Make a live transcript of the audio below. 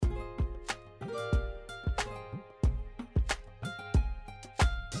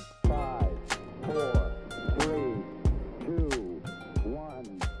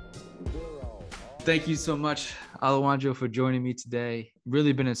Thank you so much, Alejandro, for joining me today.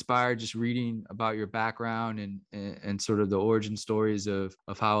 Really been inspired just reading about your background and sort of the origin stories of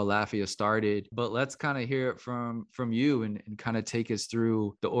how Alafia started. But let's kind of hear it from you and kind of take us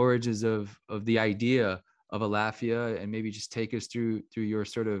through the origins of the idea of Alafia, and maybe just take us through your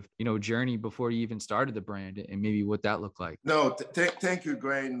sort of journey before you even started the brand, and maybe what that looked like. No, thank you,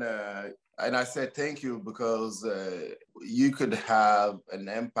 Grain. And I said thank you because you could have an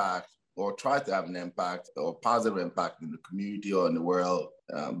impact or try to have an impact or positive impact in the community or in the world.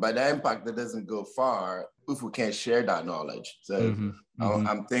 But the impact that doesn't go far if we can't share that knowledge. So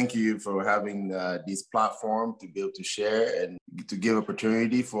I'm thanking you for having this platform to be able to share and to give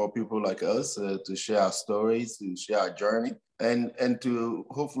opportunity for people like us to share our stories, to share our journey, and to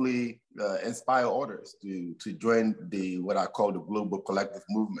hopefully inspire others to join the what I call the global collective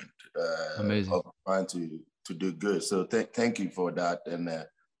movement Amazing. of trying to do good. So thank you for that, and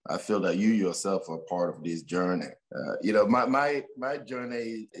I feel that you yourself are part of this journey. My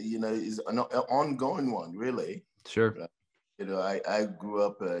journey, is an ongoing one, really. Sure. I grew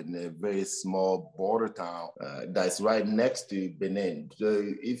up in a very small border town that's right next to Benin.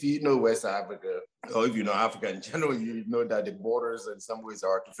 So if you know West Africa, or if you know Africa in general, you know that the borders in some ways are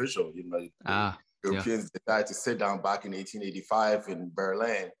artificial. Europeans decided to sit down back in 1885 in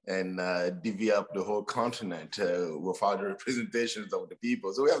Berlin and divvy up the whole continent without the representations of the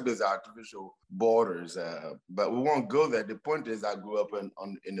people. So we have those artificial borders, but we won't go there. The point is, I grew up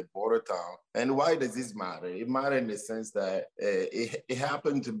in a border town. And why does this matter? It matters in the sense that it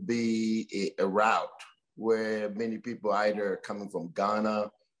happened to be a route where many people either coming from Ghana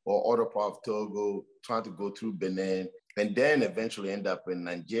or other part of Togo trying to go through Benin and then eventually end up in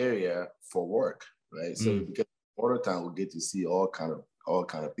Nigeria for work, right? So because border town, we get to see all kind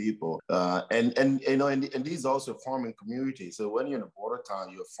of people, and these also farming communities. So when you're in a border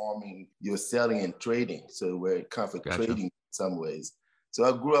town, you're farming, you're selling and trading. So we're kind of trading in some ways. So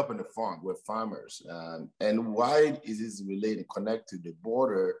I grew up in a farm. We're farmers, and why is this related, connect to the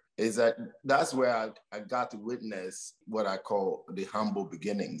border? Is that's where I got to witness what I call the humble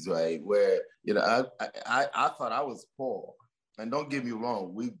beginnings, right? Where I thought I was poor. And don't get me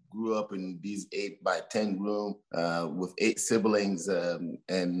wrong, we grew up in these 8x10 room with 8 siblings,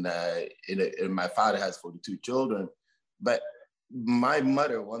 and my father has 42 children. But my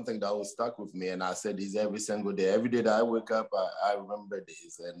mother, one thing that always stuck with me, and I said this every single day, every day that I wake up, I remember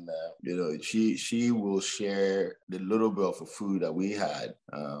this. And, she will share the little bit of food that we had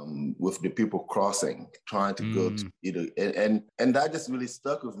with the people crossing, trying to go to, and that just really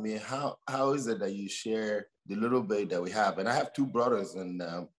stuck with me. How is it that you share the little bit that we have? And I have 2 brothers, and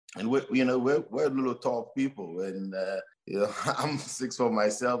we're little tall people, and I'm 6'4"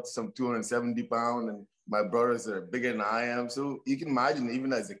 myself, some 270 pounds, and my brothers are bigger than I am. So you can imagine,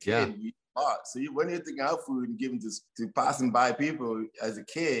 even as a kid, we fought. So when you're taking out food and giving to passing by people as a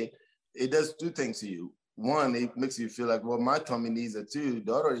kid, it does 2 things to you. One, it makes you feel like, well, my tummy needs it too.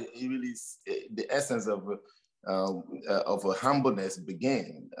 The other, it really, the essence of a humbleness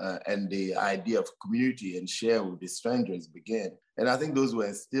began, and the idea of community and share with the strangers began. And I think those were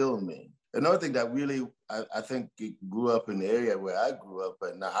instilled in me. Another thing that really, I think it grew up in the area where I grew up,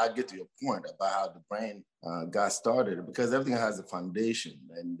 and now I get to your point about how the brand got started, because everything has a foundation,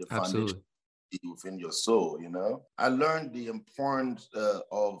 and the foundation within your soul, I learned the importance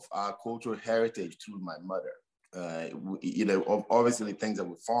of our cultural heritage through my mother. Obviously things that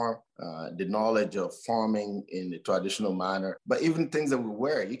we farm, the knowledge of farming in the traditional manner, but even things that we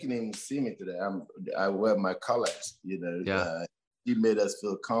wear. You can even see me today. I wear my colors, He made us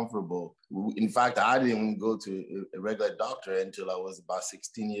feel comfortable. In fact, I didn't even go to a regular doctor until I was about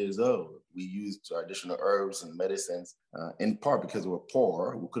 16 years old. We used traditional herbs and medicines, in part because we were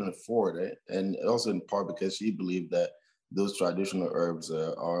poor, we couldn't afford it, and also in part because she believed that those traditional herbs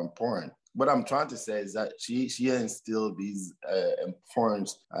are important. What I'm trying to say is that she instilled these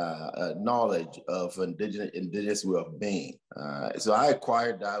important knowledge of indigenous way of being. So I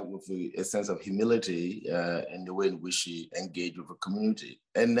acquired that with a sense of humility in the way in which she engaged with the community.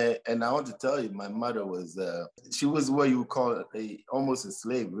 And I want to tell you, my mother was she was what you would call almost a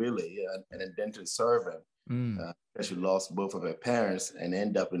slave, really, an indentured servant. She lost both of her parents and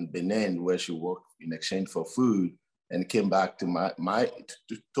ended up in Benin, where she worked in exchange for food, and came back to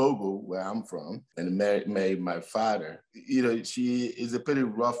to Togo, where I'm from, and married my father. She is a pretty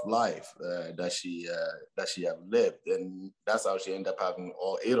rough life that she have lived, and that's how she ended up having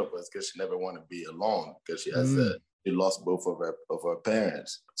all 8 of us, because she never wanted to be alone, because she has she lost both of her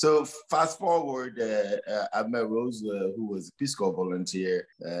parents. So fast forward, I met Rose, who was a Peace Corps volunteer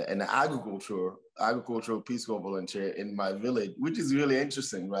and an agricultural Peace Corps volunteer in my village, which is really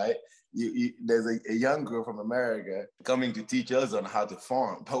interesting, right? there's a young girl from America coming to teach us on how to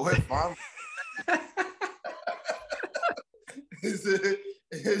farm, but we're farmers.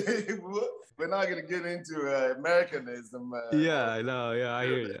 We're not going to get into Americanism. Yeah, I know. Yeah, I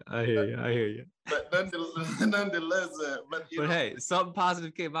hear you. But nonetheless, but hey, something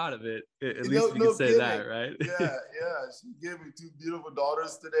positive came out of it. At least we no can say kidding. that, right? Yeah. She gave me 2 beautiful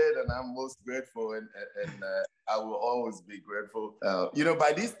daughters today, and I'm most grateful, and I will always be grateful.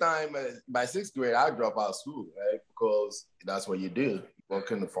 By this time, by 6th grade, I drop out of school, right? Because that's what you do. You work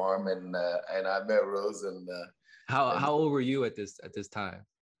in the farm, and I met Rose, and how old were you at this time?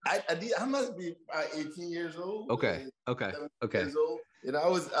 I must be 18 years old. Okay. Years old. I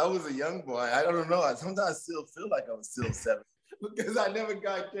was a young boy. I don't know. Sometimes I still feel like I was still 7 because I never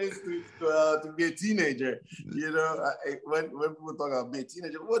got a chance to be a teenager. When people talk about being a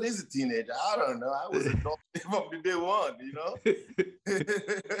teenager, what is a teenager? I don't know. I was adult from the day one.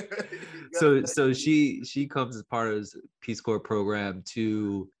 So she comes as part of this Peace Corps program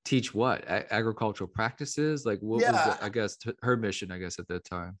to teach what? Agricultural practices? Like what was, I guess, her mission, I guess, at that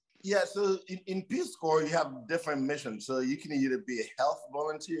time? Yeah, so in Peace Corps, you have different missions. So you can either be a health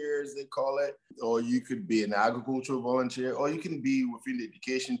volunteer, as they call it, or you could be an agricultural volunteer, or you can be within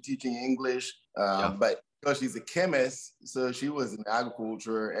education, teaching English. But because she's a chemist, so she was in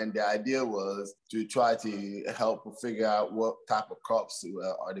agriculture, and the idea was to try to help figure out what type of crops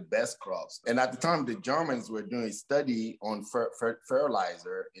are the best crops. And at the time, the Germans were doing a study on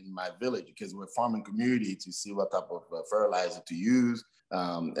fertilizer in my village because we're a farming community to see what type of fertilizer to use.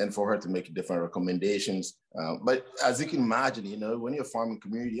 And for her to make different recommendations. But as you can imagine, when you're a farming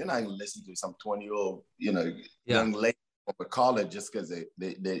community, you're not going to listen to some 20-year-old, young lady from a college just because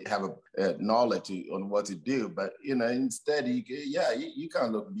they have a knowledge on what to do. But, instead, you kind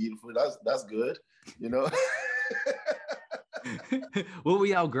of look beautiful. That's good, What were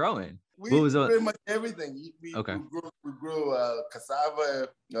y'all growing? What was pretty much everything. We grew cassava,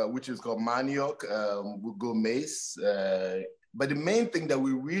 which is called manioc. We grow maize. But the main thing that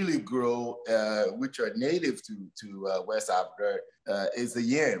we really grow, which are native to West Africa, is the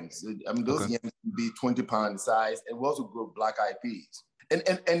yams. I mean, those yams can be 20-pound size, and we also grow black-eyed peas. And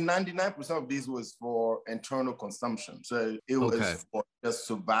 99% of these was for internal consumption. So it was for just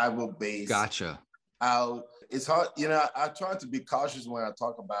survival-based. Gotcha. It's hard, I try to be cautious when I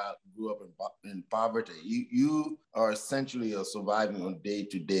talk about grew up in poverty. You are essentially surviving on a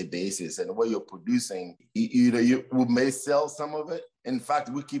day-to-day basis, and what you're producing, we may sell some of it. In fact,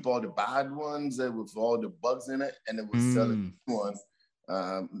 we keep all the bad ones with all the bugs in it, and then we sell the good ones,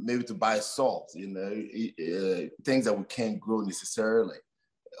 maybe to buy salt, things that we can't grow necessarily.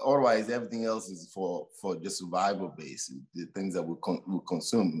 Otherwise, everything else is for just survival base, the things that we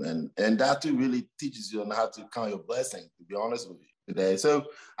consume. And that too really teaches you on how to count your blessing, to be honest with you today. So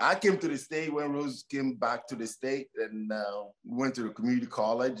I came to the state when Rose came back to the state, and went to the community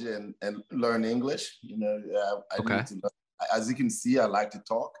college and learned English. I need to learn. As you can see, I like to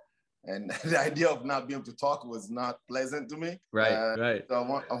talk. And the idea of not being able to talk was not pleasant to me. Right. So I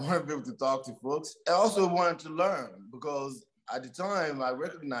want to be able to talk to folks. I also wanted to learn because at the time, I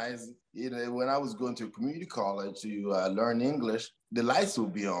recognized, when I was going to community college to learn English, the lights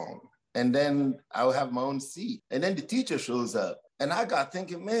would be on. And then I would have my own seat. And then the teacher shows up. And I got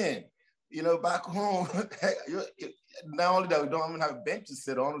thinking, man, back home, not only that we don't even have a bench to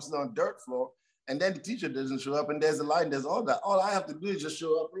sit on, it's on dirt floor. And then the teacher doesn't show up, and there's a light, and there's all that. All I have to do is just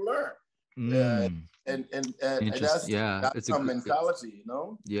show up and learn. And that's my mentality,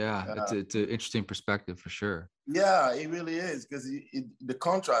 Yeah, it's an interesting perspective for sure. Yeah, it really is, because the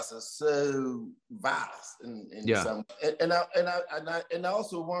contrast is so vast in some. And I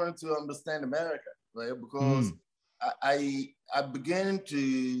also wanted to understand America, right? Because I began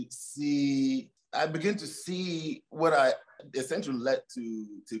to see what I essentially led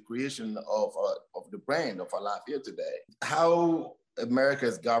to creation of the brand of Alafia today. How America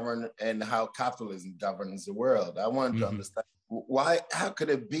is governed and how capitalism governs the world. I wanted to understand how could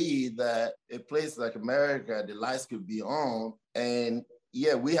it be that a place like America, the lights could be on, and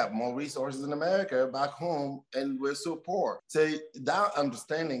we have more resources in America back home, and we're so poor. So that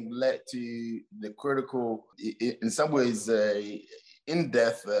understanding led to the critical, in some ways,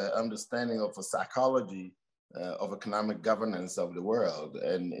 in-depth understanding of a psychology of economic governance of the world,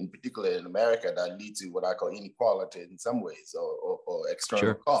 and in particular in America, that lead to what I call inequality in some ways, or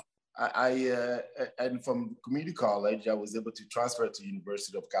external cost. And from community college, I was able to transfer to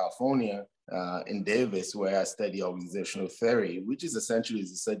University of California in Davis, where I study organizational theory, which is essentially the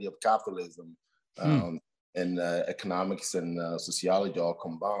study of capitalism and economics and sociology all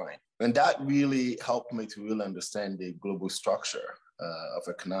combined. And that really helped me to really understand the global structure of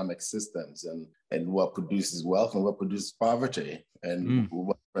economic systems and what produces wealth and what produces poverty and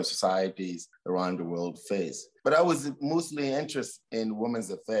what societies around the world face. But I was mostly interested in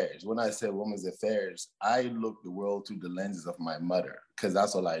women's affairs. When I say women's affairs, I look the world through the lenses of my mother, because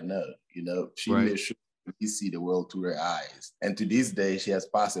that's all I know. You know, she made sure we see the world through her eyes. And to this day, she has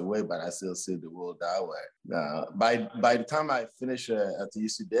passed away, but I still see the world that way. By the time I finished at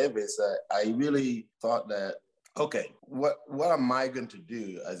UC Davis, I really thought that, okay, what am I going to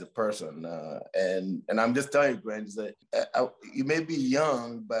do as a person? And I'm just telling you, Grant, is that you may be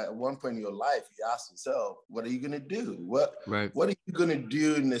young, but at one point in your life, you ask yourself, what are you going to do? What are you going to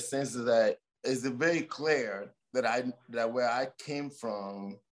do, in the sense that it's very clear that where I came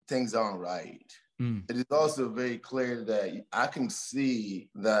from, things aren't right. It is also very clear that I can see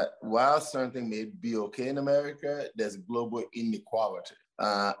that while something may be okay in America, there's global inequality.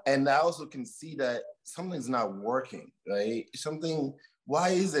 And I also can see that something's not working, right? Why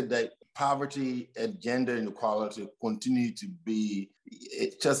is it that poverty and gender inequality continue to be,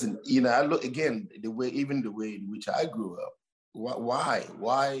 it just, I look again, the way in which I grew up.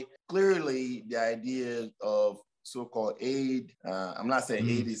 Why? Clearly, the idea of so-called aid, I'm not saying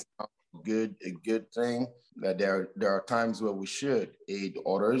aid is a good thing. There are times where we should aid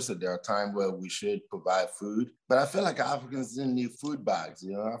others. There are times where we should provide food. But I feel like Africans didn't need food bags.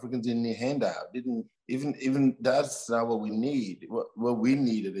 Africans didn't need handout. Even that's not what we need. What we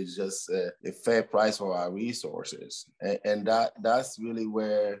needed is just a fair price for our resources, and that's really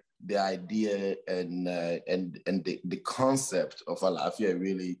where the idea and the concept of Alafia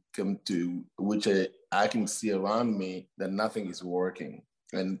really come to, which I can see around me that nothing is working.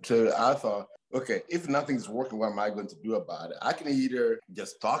 And so I thought, okay, if nothing's working, what am I going to do about it? I can either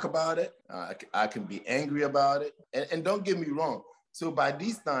just talk about it, I can be angry about it, and don't get me wrong. So by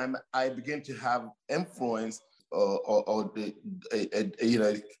this time, I began to have influence, or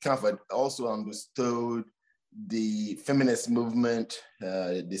kind of also understood the feminist movement,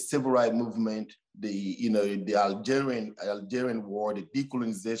 the civil rights movement, the Algerian war, the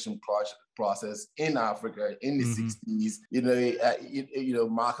decolonization process in Africa in the 60s,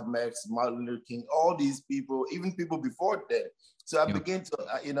 Malcolm X, Martin Luther King, all these people, even people before that. So I began to,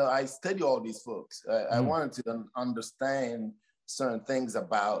 I study all these folks. I wanted to understand certain things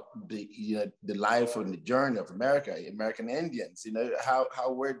about the life and the journey of American Indians,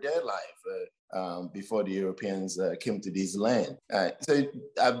 how were their life before the Europeans came to this land. I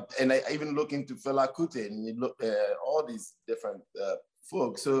even look into Fela Kuti, and you look at all these different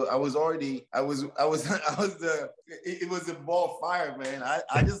folks. So it was a ball of fire, man.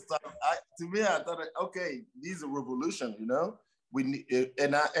 I just thought, I thought, okay, this is a revolution, We need,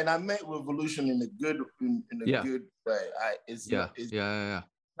 and I meant revolution in a good good way. It's not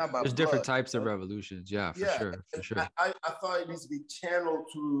There's different types of revolutions. For sure. I thought it needs to be channeled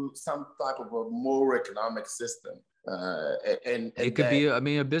to some type of a more economic system. And it could be,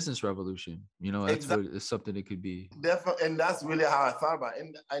 a business revolution. That's what it's something it could be. Definitely, and that's really how I thought about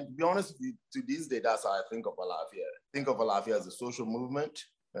it. And to be honest with you, to this day, that's how I think of Alafia. Think of Alafia as a social movement.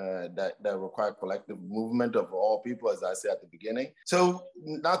 That require collective movement of all people, as I said at the beginning. So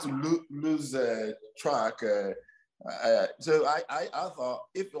not to lose track. So I thought,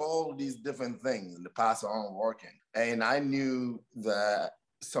 if all these different things in the past aren't working, and I knew that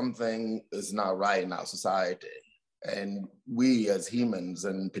something is not right in our society, and we as humans,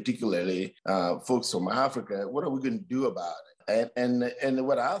 and particularly folks from Africa, what are we going to do about it? And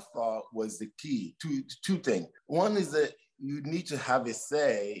what I thought was the key to two things. One is that you need to have a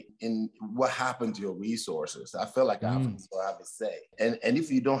say in what happened to your resources. I feel like Africans will have a say. And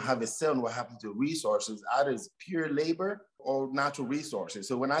if you don't have a say on what happened to your resources, either it's pure labor or natural resources.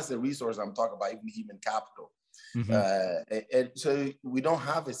 So when I say resources, I'm talking about even human capital. And so we don't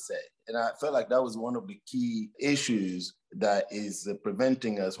have a say. And I felt like that was one of the key issues that is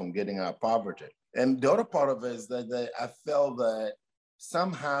preventing us from getting out of poverty. And the other part of it is that I felt that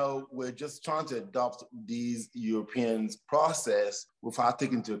somehow we're just trying to adopt these Europeans' process without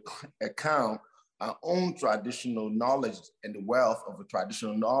taking into account our own traditional knowledge and the wealth of the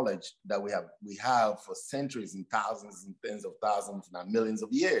traditional knowledge that we have for centuries and thousands and tens of thousands and millions of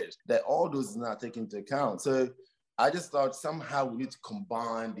years, that all those is not taken into account. So I just thought somehow we need to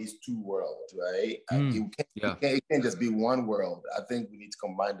combine these two worlds, right? It can't just be one world. I think we need to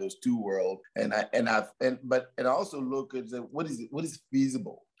combine those two worlds. But also look at what is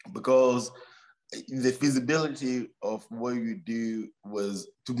feasible, because the feasibility of what you do is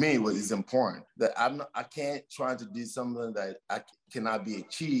important. That I can't try to do something that I cannot be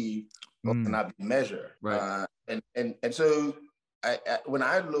achieved or cannot be measured. Right. And so when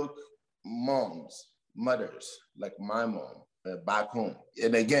I look mothers like my mom, back home.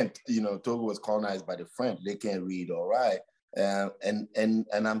 And again, Togo was colonized by the French. They can't read or write. And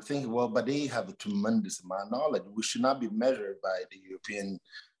I'm thinking, well, but they have a tremendous amount of knowledge. We should not be measured by the European,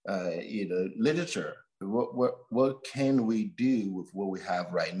 literature. What can we do with what we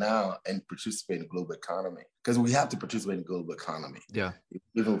have right now and participate in the global economy? Because we have to participate in the global economy. Yeah.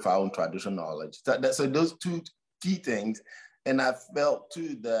 Even with our own traditional knowledge. So those two key things. And I felt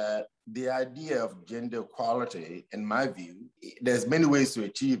too that the idea of gender equality, in my view, there's many ways to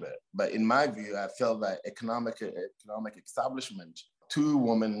achieve it. But in my view, I felt that economic establishment to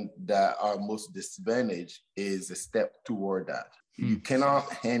women that are most disadvantaged is a step toward that. You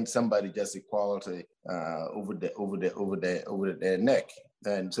cannot hand somebody just equality over their neck.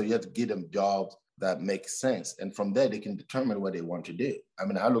 And so you have to give them jobs that make sense. And from there, they can determine what they want to do. I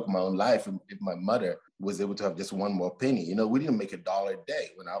mean, I look at my own life, and if my mother was able to have just one more penny, we didn't make $1 a day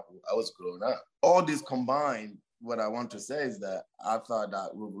when I was growing up. All this combined, what I want to say is that I thought that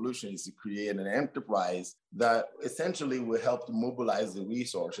revolution is to create an enterprise that essentially will help to mobilize the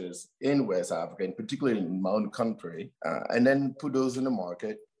resources in West Africa, and particularly in my own country, and then put those in the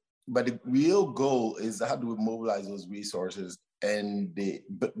market. But the real goal is how do we mobilize those resources, and the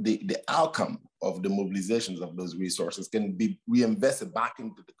outcome of the mobilizations of those resources can be reinvested back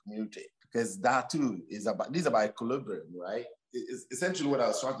into the community, because that too is about equilibrium, right? It's essentially what I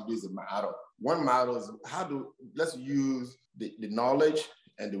was trying to do is a model. One model is let's use the knowledge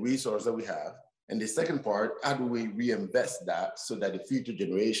and the resource that we have. And the second part, how do we reinvest that so that the future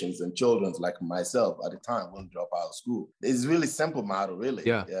generations and children like myself at the time won't drop out of school? It's really simple model, really.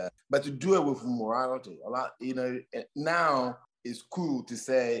 Yeah. But to do it with morality, a lot, now it's cool to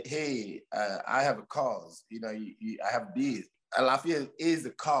say, hey, I have a cause, I have these. Alafia is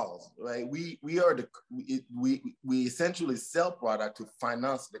the cause, right? We essentially sell product to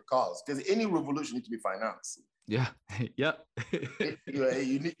finance the cause, because any revolution needs to be financed. Yeah. Yep.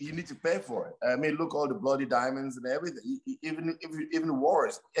 You need to pay for it. I mean, look, all the bloody diamonds and everything. Even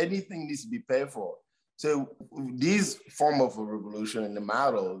wars, anything needs to be paid for. So this form of a revolution and the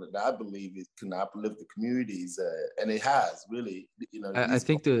model that I believe it can uplift the communities, and it has really. I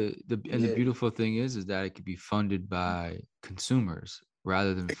think the beautiful thing is that it could be funded by consumers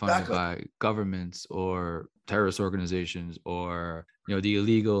rather than funded by governments or terrorist organizations or the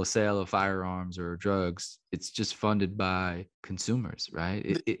illegal sale of firearms or drugs. It's just funded by consumers, right?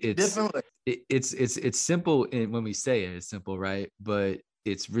 It's simple when we say it. It's simple, right? But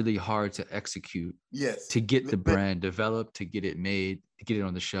it's really hard to execute. Yes. To get the brand developed, to get it made, to get it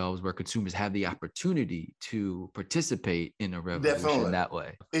on the shelves where consumers have the opportunity to participate in a revolution that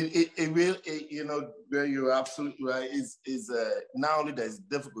way. It really, where you're absolutely right, is not only that it's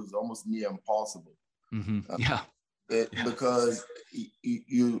difficult, it's almost near impossible. Yeah. Because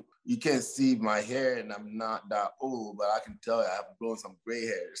you can't see my hair, and I'm not that old, but I can tell you I have grown some gray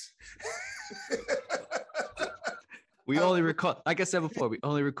hairs. We only record, like I said before, we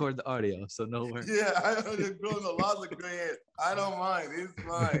only record the audio, so no worries. Yeah, I have grown a lot of gray hairs. I don't mind. It's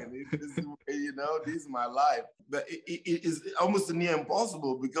fine. This is my life. But it is almost near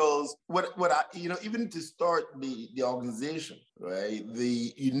impossible, because what I, even to start the organization, right?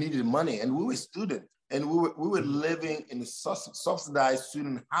 You needed money, and we were students, and we were living in subsidized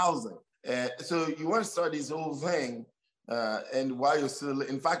student housing. So you want to start this whole thing. And while you're still,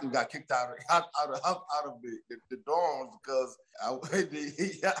 in fact, we got kicked out of the dorms because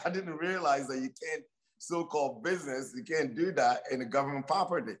I didn't realize that you can't so-called business, you can't do that in a government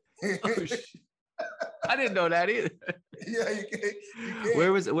property. I didn't know that either. Yeah, you can't.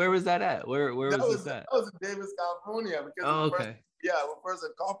 Where was that at? Where was that? That was in Davis, California. Because we first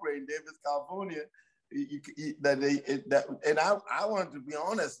incorporated in Davis, California. And I wanted to be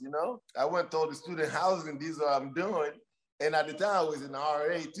honest, I went to all the student housing, these are what I'm doing. And at the time I was an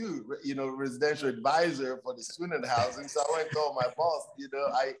RA too, residential advisor for the student housing. So I went and told my boss,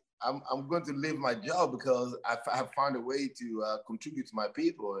 I'm going to leave my job because I have found a way to contribute to my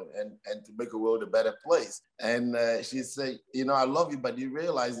people and to make the world a better place. And she said, I love you, but you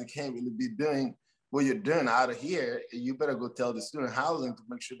realize you can't really be doing what you're doing out of here. You better go tell the student housing to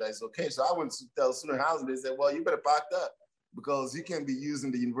make sure that it's okay. So I went to tell student housing. They said, well, you better pack up because you can't be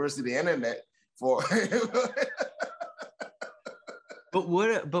using the university internet for... But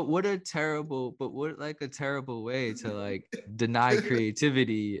what a terrible way to deny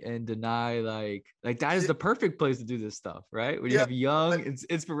creativity and deny like that is the perfect place to do this stuff, right? When you have young,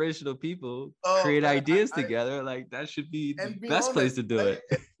 inspirational people create ideas together, that should be the best place to do it.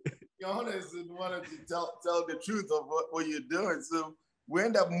 Be honest and wanted to tell the truth of what you're doing. So we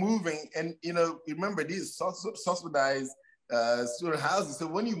end up moving, and remember these subsidized student houses. So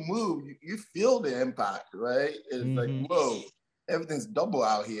when you move, you feel the impact, right? It's like, whoa. everything's double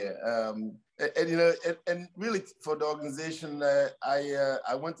out here. And really for the organization,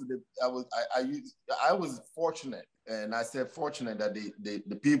 I went to I was fortunate, and I said fortunate that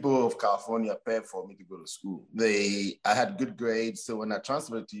the people of California paid for me to go to school. I had good grades, so when I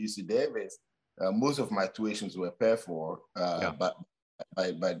transferred to UC Davis, most of my tuitions were paid for by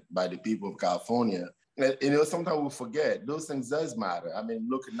the people of California. And, sometimes we forget those things does matter. I mean,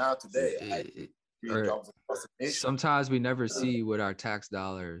 looking now today, sometimes we never see what our tax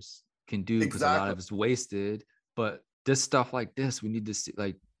dollars can do because a lot of it's wasted. But this stuff like this, we need to see.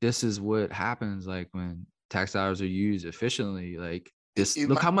 Like, this is what happens. Like when tax dollars are used efficiently. Like this,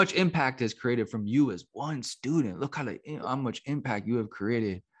 look how much impact is created from you as one student. Look how much impact you have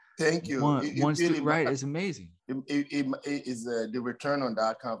created. Thank you. One student, right? It's amazing. It is the return on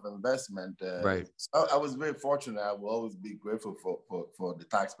that kind of investment. Right. So I was very fortunate. I will always be grateful for the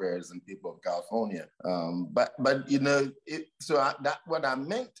taxpayers and people of California. But what I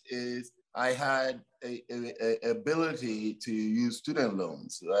meant is I had a ability to use student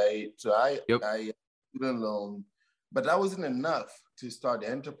loans, right? So I student loan, but that wasn't enough to start the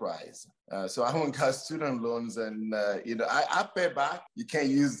enterprise. So I went and got student loans, and I pay back. You can't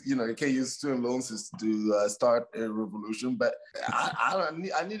use student loans to start a revolution, but I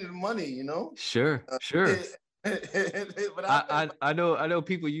needed money, Sure. But I know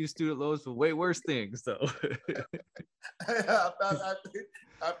people use student loans for way worse things, though.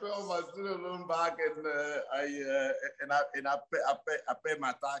 I pay all my student loan back, and I pay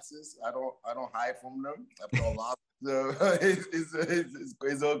my taxes. I don't hide from them. I pay a lot. So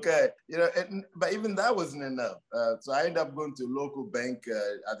it's okay, but even that wasn't enough. So I ended up going to a local bank.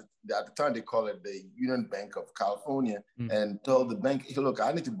 At the time, they call it the Union Bank of California, and told the bank, hey, look,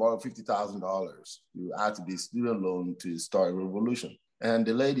 I need to borrow $50,000 to add to the student loan to start a revolution. And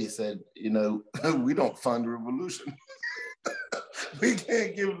the lady said, we don't fund revolution. We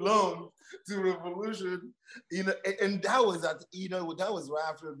can't give loans to revolution, and that was that was right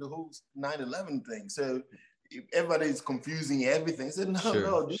after the whole 9/11 thing. So everybody's confusing everything. I said,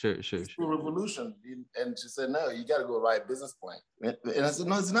 no, this is a revolution. And she said, no, you got to go write a business plan. And I said,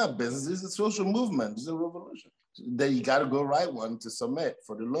 no, it's not business. It's a social movement. It's a revolution. Then you got to go write one to submit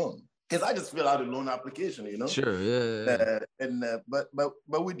for the loan. Because I just fill out a loan application, Sure, yeah.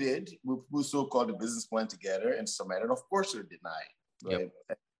 But we did. We so-called the business plan together and submitted. Of course, they're denied. Right?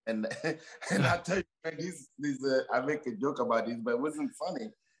 Yep. And I tell you, I make a joke about this, but it wasn't funny.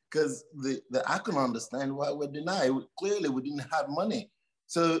 Because I couldn't understand why we're denied. Clearly, we didn't have money.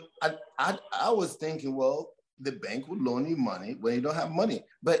 So I was thinking, well, the bank would loan you money when you don't have money.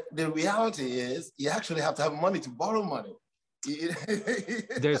 But the reality is you actually have to have money to borrow money.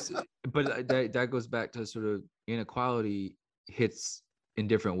 But that goes back to sort of inequality hits in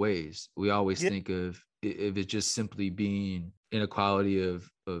different ways. We always think of if it's just simply being inequality of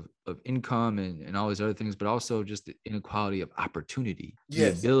income and all these other things, but also just the inequality of opportunity.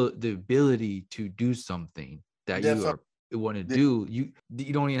 Yes. The ability to do something that you want to do. You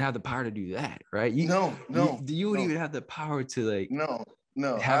don't even have the power to do that, right? You wouldn't even have the power to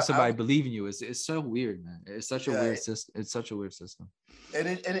have somebody believe in you. It's so weird, man. It's such a weird system. It's such a weird system. And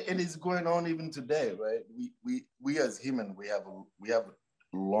it's going on even today, right? We as humans, we have a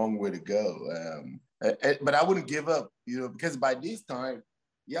long way to go. But I wouldn't give up, because by this time,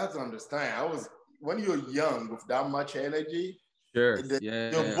 you have to understand, when you're young with that much energy, sure,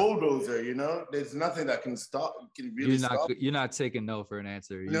 you're bulldozer, there's nothing that can stop, stop. You're not taking no for an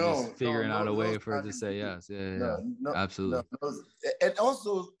answer. You're just figuring out a way for it to say yes. Absolutely. And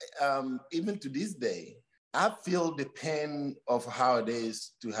also, even to this day, I feel the pain of how it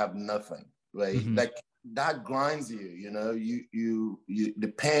is to have nothing, right? Mm-hmm. Like, that grinds you,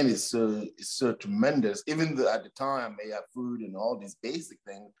 the pain is so tremendous. Even though at the time I may have food and all these basic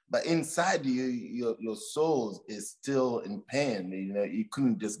things, but inside you, your soul is still in pain. You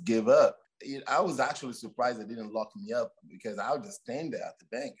couldn't just give up. I was actually surprised they didn't lock me up, because I would just stand there at the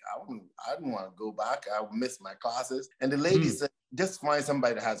bank. I didn't want to go back. I would miss my classes. And the lady said, just find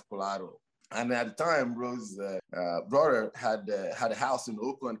somebody that has collateral. And at the time, Rose's brother had a house in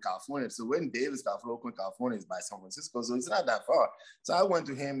Oakland, California. So when Davis, Oakland, California is by San Francisco, so it's not that far. So I went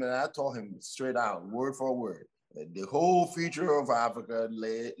to him and I told him straight out, word for word, the whole future of Africa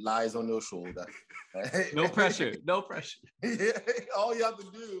lies on your shoulder. No pressure, no pressure. All you have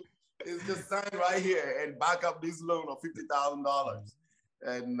to do is just sign right here and back up this loan of $50,000.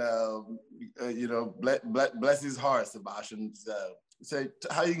 And, bless his heart, Sebastian. So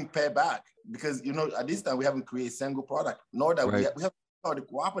how you can pay back, because at this time we haven't created a single product, nor that we haven't started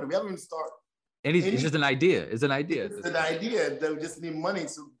cooperative. We haven't even started anything. It's just an idea. It's an idea. It's an idea that we just need money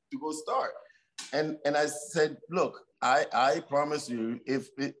to go start. And I said, look, I promise you, if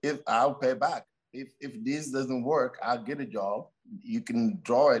I'll pay back. If this doesn't work, I'll get a job. You can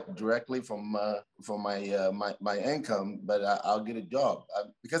draw it directly from my income, but I'll get a job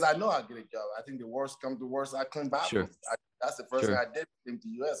because I know I'll get a job. I think the worst comes to worst, I clean Sure. bathrooms. That's the first thing Sure. I did in the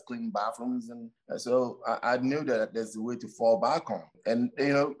U.S. clean bathrooms, and so I knew that there's a way to fall back on. And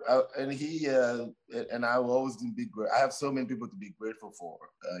and he and I will always be great. I have so many people to be grateful for,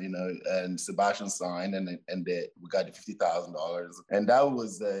 and Sebastian signed, and we got the $50,000, and that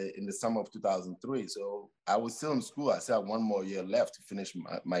was in the summer of 2003. So I was still in school. I still had one more year left to finish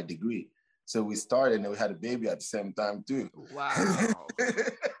my degree. So we started, and we had a baby at the same time too. Wow.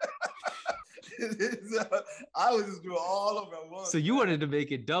 So I was just doing all of it once. So you wanted to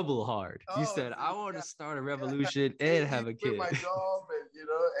make it double hard. You said, I want to start a revolution and have a kid. Quit my job,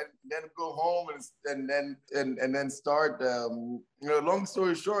 and then go home and then start. Long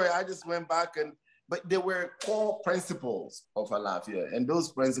story short, I just went back but there were core principles of Alafia, and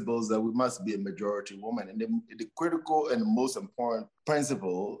those principles that we must be a majority woman. And the critical and most important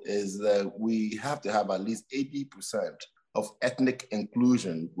principle is that we have to have at least 80% of ethnic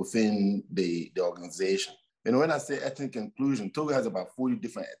inclusion within the organization. And when I say ethnic inclusion, Togo has about 40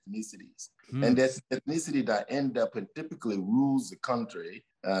 different ethnicities. And there's ethnicity that end up and typically rules the country,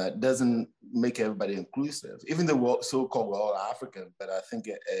 doesn't make everybody inclusive. Even though we're so-called we're all African, but I think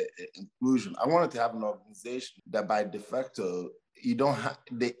inclusion. I wanted to have an organization that by de facto, you don't have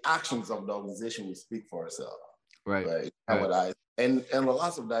the actions of the organization will speak for itself. Right. And a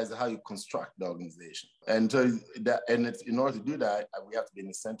lot of that is how you construct the organization. And so it's in order to do that, we have to be in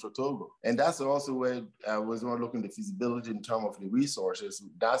the central Togo. And that's also where I was looking at the feasibility in terms of the resources.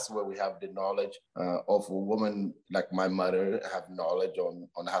 That's where we have the knowledge of a woman like my mother have knowledge on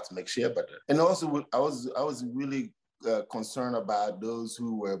how to make shea butter. And also I was really concerned about those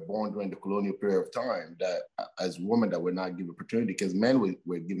who were born during the colonial period of time, that as women that were not given opportunity because men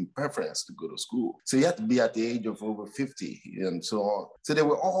were given preference to go to school. So you have to be at the age of over 50 and so on. So there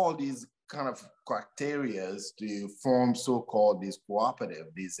were all these kind of criteria to form so-called these cooperative,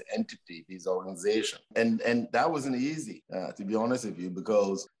 these entity, these organizations. And that wasn't easy, to be honest with you,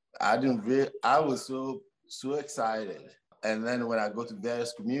 because I was so excited. And then when I go to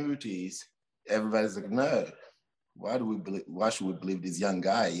various communities, everybody's like, no. Why should we believe this young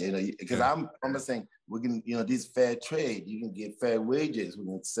guy? Because I'm saying we can, this fair trade, you can get fair wages, we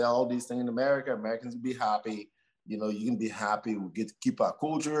can sell these things in America, Americans will be happy, you can be happy, we get to keep our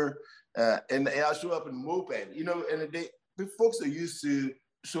culture, and I'll show up in moped, and the folks are used to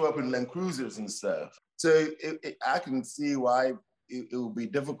show up in Land Cruisers and stuff. So I can see why it will be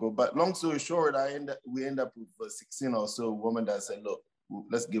difficult, but long story short, we end up with 16 or so women that said, look,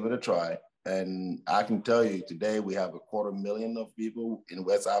 let's give it a try. And I can tell you today we have 250,000 of people in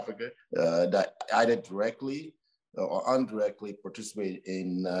West Africa that either directly or indirectly participate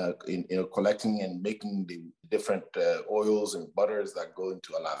in collecting and making the different oils and butters that go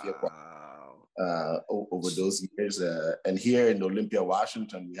into Alafia. Wow. Over those years. And here in Olympia,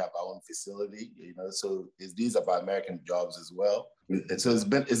 Washington, we have our own facility, so these are American jobs as well. And so it's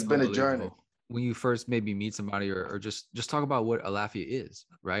been a journey. When you first maybe meet somebody or just talk about what Alafia is,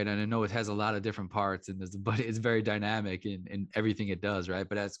 right? And I know it has a lot of different parts but it's very dynamic in everything it does, right?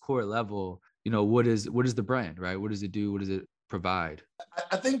 But at its core level, what is the brand, right? What does it do? What does it provide?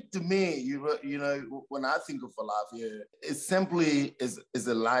 I think to me, when I think of Alafia, it simply is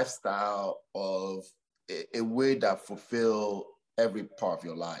a lifestyle of a way that fulfill every part of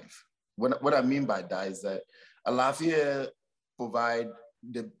your life. What I mean by that is that Alafia provide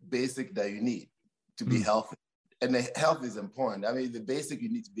the basic that you need to be healthy. And the health is important. I mean, the basic you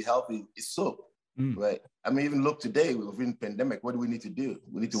need to be healthy is soap, right? I mean, even look today, within pandemic, what do we need to do?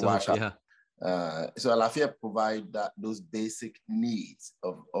 We need to wash up. Yeah. So Alafia provide those basic needs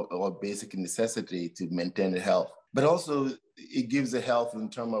or basic necessity to maintain the health. But also it gives the health in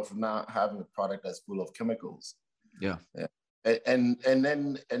terms of not having a product that's full of chemicals. Yeah. And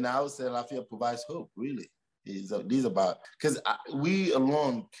I would say Alafia provides hope, really. These about, because we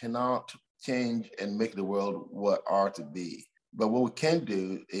alone cannot change and make the world what ought to be. But what we can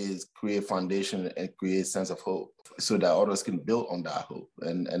do is create foundation and create a sense of hope so that others can build on that hope.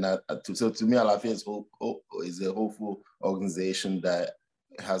 So to me, Alafia is a hopeful organization that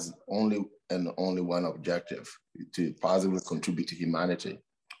has only one objective: to positively contribute to humanity,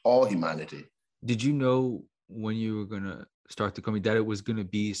 all humanity. Did you know when you were going to start the company that it was going to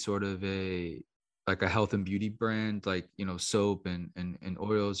be sort of a health and beauty brand, like, soap and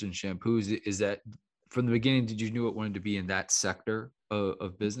oils and shampoos? Is that from the beginning, did you knew it wanted to be in that sector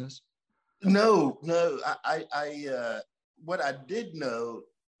of business? No. I what I did know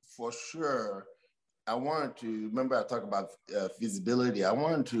for sure, I wanted to, remember I talked about feasibility. I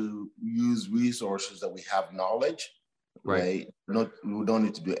wanted to use resources that we have knowledge, right? We don't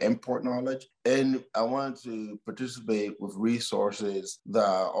need to do import knowledge. And I wanted to participate with resources that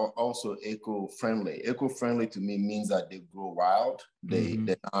are also eco-friendly. Eco-friendly to me means that they grow wild.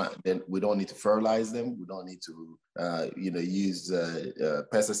 Then we don't need to fertilize them. We don't need to, use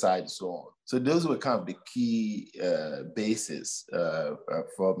pesticides and so on. So those were kind of the key basis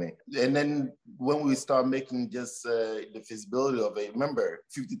for me. And then when we start making just the feasibility of it, remember,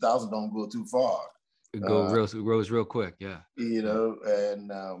 50,000 don't go too far. It grows real quick, yeah. And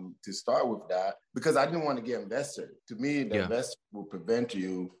to start with that, because I didn't want to get investor. To me, the investor will prevent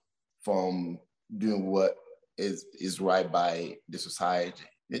you from doing what is right by the society.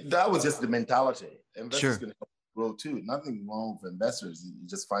 That was just the mentality. Investors can grow too. Nothing wrong with investors. You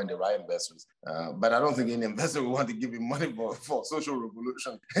just find the right investors. But I don't think any investor will want to give you money for social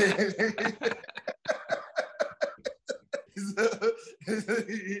revolution.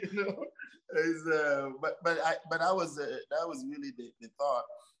 But I was that was really the thought.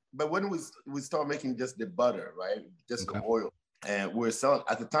 But when we start making just the butter, right, just the oil, and we're selling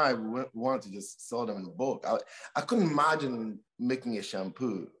at the time, we wanted to just sell them in bulk. I couldn't imagine making a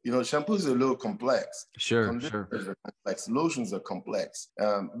shampoo. Shampoos are a little complex. Sure. Are complex. Lotions are complex.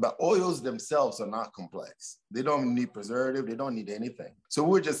 But oils themselves are not complex. They don't need preservative. They don't need anything. So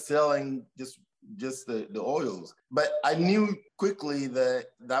we're just selling just the oils. But I knew quickly that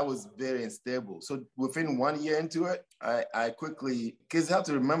was very unstable. So within 1 year into it, I quickly, because you have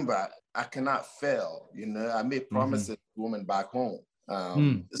to remember, I cannot fail. I made promises to women back home.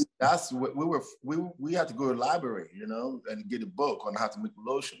 That's what we had to go to the library, and get a book on how to make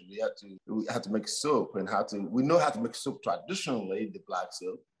lotion. We had to make soap and we know how to make soap traditionally, the black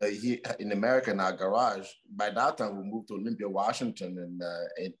soap. Here in America, in our garage. By that time, we moved to Olympia, Washington, and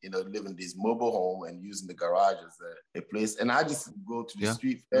live in this mobile home and using the garage as a place. And I just go to the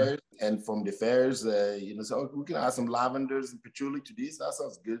street fairs, and from the fairs, so we can add some lavenders and patchouli to this. That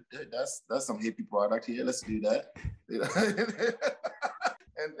sounds good. That's some hippie product here. Let's do that.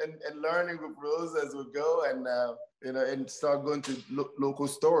 And learning with Rose as we go, and start going to local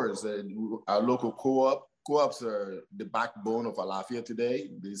stores. Our local co-ops are the backbone of Alafia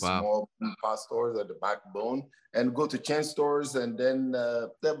today. These small pot stores are the backbone, and go to chain stores, and then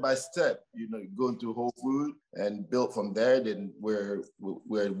step by step, go into Whole Food and build from there. Then we're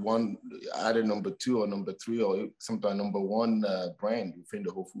one, either number 2 or number 3 or sometimes number 1 brand within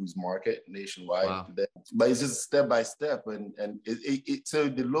the Whole Foods market nationwide today. But it's just step by step, and so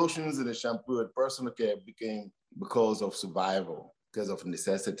the lotions and the shampoo and personal care became because of survival, because of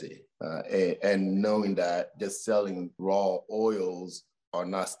necessity, and knowing that just selling raw oils are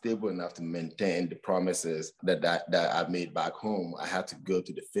not stable enough to maintain the promises that I made back home. I had to go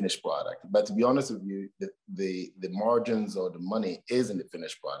to the finished product. But to be honest with you, the margins or the money is in the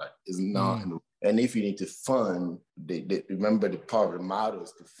finished product, is not. And if you need to fund, remember the part of the model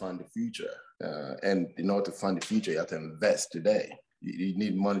is to fund the future. And in order to fund the future, you have to invest today. You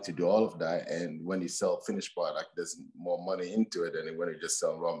need money to do all of that. And when you sell finished product, there's more money into it than when you just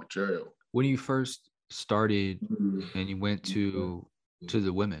sell raw material. When you first started and you went to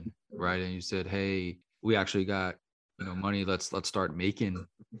the women, right? And you said, hey, we actually got, money. Let's start making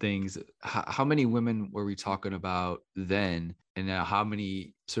things. How many women were we talking about then? And now how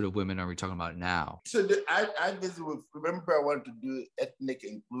many sort of women are we talking about now? So I visit with, remember I wanted to do ethnic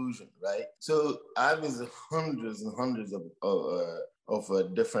inclusion, right? So I visit hundreds and hundreds of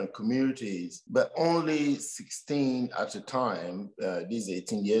different communities, but only 16 at a time, these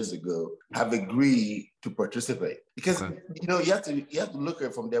 18 years ago, have agreed to participate. Because you have to look at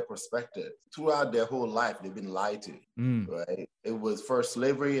it from their perspective. Throughout their whole life, they've been lied to, right? It was first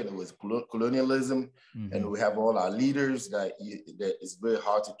slavery, and it was colonialism, and we have all our leaders that is very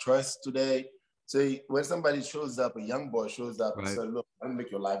hard to trust today. So when somebody shows up, a young boy shows up and says, "Look, I'm gonna make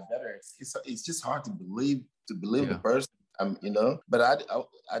your life better," it's just hard to believe the person. But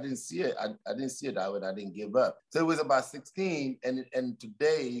I didn't see it. I didn't see it that way. I didn't give up. So it was about 16, and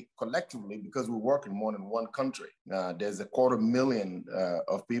today collectively, because we work in more than one country, there's 250,000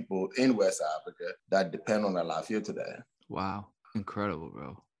 of people in West Africa that depend on Alafia today. Wow, incredible,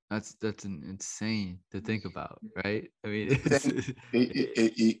 bro. That's insane to think about, right? I mean,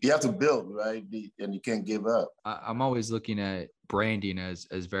 you have to build, right? And you can't give up. I'm always looking at branding as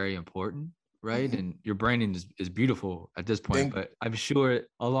very important. Right. And your branding is beautiful at this point, but I'm sure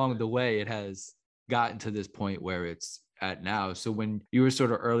along the way it has gotten to this point where it's at now. So when you were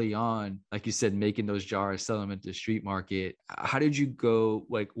sort of early on, like you said, making those jars, selling them at the street market, how did you go?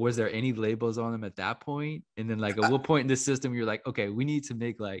 Like, was there any labels on them at that point? And then like at what point in the system you're like, okay, we need to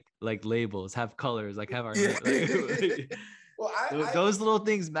make like labels, have colors, like have our Yeah. name. Like, Well, those little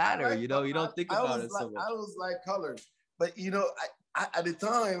things I matter, like, you know, you don't think I about always it so much. I always like colors, but you know, at the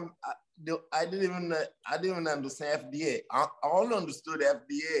time, I didn't even understand FDA. I only understood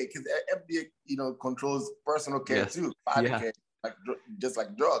FDA because FDA, you know, controls personal care Yes. too, body Yeah. care, like just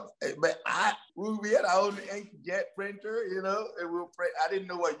like drugs. But we had our own inkjet printer, you know, and I didn't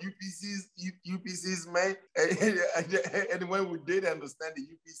know what UPCs meant, and when we did understand the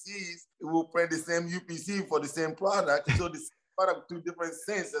UPCs, we will print the same UPC for the same product, so the product two different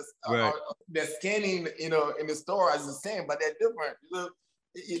senses. Right. They're scanning, you know, in the store as the same, but they're different.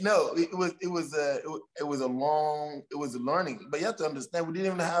 You know, it was a learning. But you have to understand, we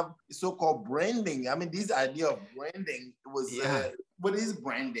didn't even have so-called branding. I mean, this idea of branding was Yeah. what is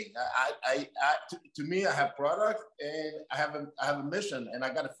branding? To me, I have product and I have a mission, and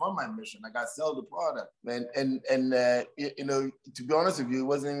I got to fund my mission. I got to sell the product, and you know, to be honest with you, it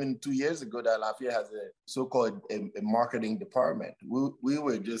wasn't even 2 years ago that Lafayette has a so-called a marketing department. We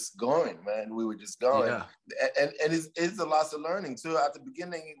were just going, man. We were just going, Yeah. and it's a lot of learning. So at the beginning,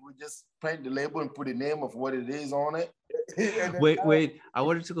 we just print the label and put the name of what it is on it. Wait. I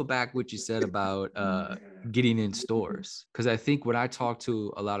wanted to go back what you said about getting in stores, because I think when I talk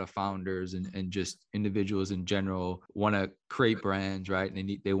to a lot of founders and just individuals in general want to create brands, right?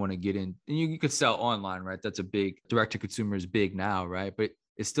 And they want to get in, and you could sell online, right? That's a big direct to consumer is big now, right? But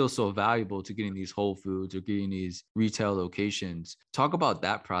it's still so valuable to getting these Whole Foods or getting these retail locations. Talk about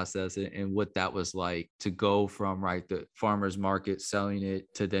that process and what that was like to go from, right, the farmer's market selling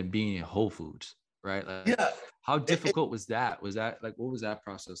it to then being in Whole Foods, right? Like, Yeah. how difficult was that? Was that like, what was that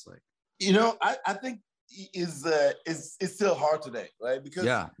process like? You know, I think it's still hard today, right? Because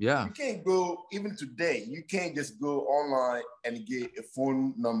Yeah. you can't go, even today, you can't just go online and get a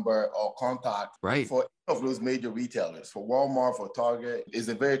phone number or contact Right. for any of those major retailers. For Walmart, for Target, it's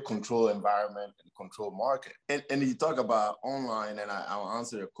a very controlled environment and controlled market. And you talk about online, and I'll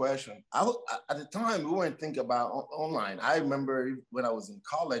answer your question. At the time, we weren't thinking about online. I remember when I was in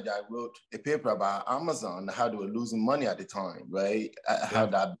college, I wrote a paper about Amazon, how they were losing money at the time, right? How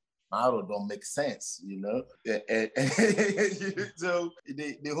that model don't make sense, you know? So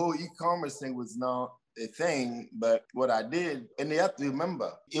the whole e-commerce thing was not a thing, but what I did, and you have to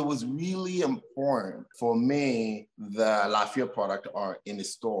remember, it was really important for me that Lafayette product are in the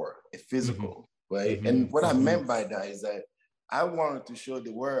store, a physical, right? And what I meant by that is that I wanted to show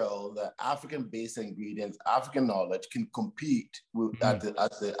the world that African-based ingredients, African knowledge can compete with, at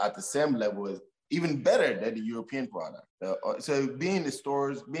the same level as, even better than the European product. So being in the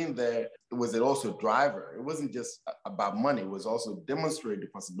stores, being there, it was also a driver. It wasn't just about money. It was also demonstrate the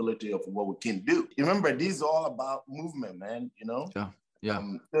possibility of what we can do. You remember, these are all about movement, man, you know? Yeah.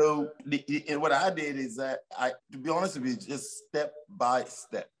 So what I did is that to be honest with you, just step by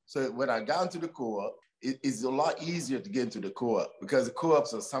step. So when I got into the co-op, it's a lot easier to get into the co-op because the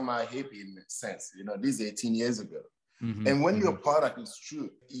co-ops are somehow hippie in a sense. You know, this is 18 years ago. And when your product is true,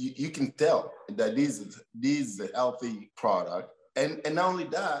 you can tell that this is a healthy product. And not only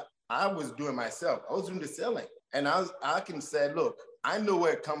that, I was doing myself. I was doing the selling. And I can say, look, I know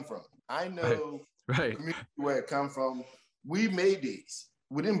where it come from. I know right. community where it come from. We made these.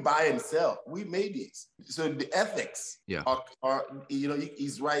 We didn't buy and sell. We made these. So the ethics are you know,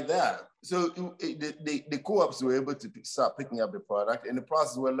 is right there. So the co-ops were able to start picking up the product, and the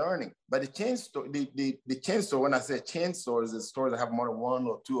process we're learning. But the chain store, the chain store, when I say chain stores, is stores that have more than 1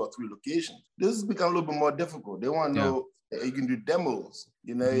 or 2 or 3 locations. This has become a little bit more difficult. They want to know, you can do demos,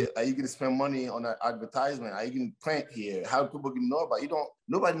 you know, are you going to spend money on an advertisement? Are you going to print here? How people can know about it?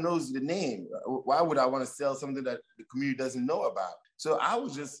 Nobody knows the name. Why would I want to sell something that the community doesn't know about? So I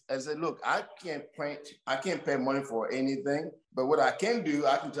said, look, I can't pay money for anything, but what I can do,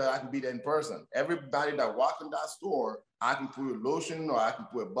 I can be there in person. Everybody that walks in that store, I can put a lotion or I can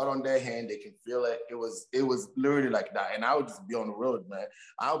put a butter on their hand, they can feel it. It was literally like that. And I would just be on the road, man.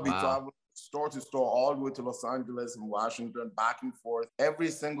 I would be traveling store to store all the way to Los Angeles and Washington, back and forth. Every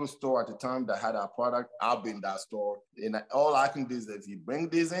single store at the time that had our product, I'll be in that store. And all I can do is, if you bring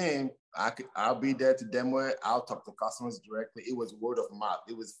this in, I'll be there to demo it. I'll talk to customers directly. It was word of mouth.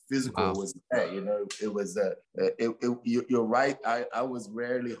 It was physical. It was there, you know. It was. You're right. I was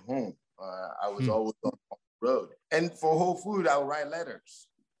rarely home. I was always on the road. And for Whole Food, I would write letters.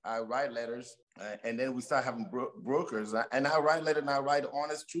 And then we start having brokers. And I write letters, and I write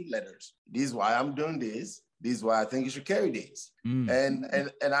honest, true letters. This is why I'm doing this. This is why I think you should carry these.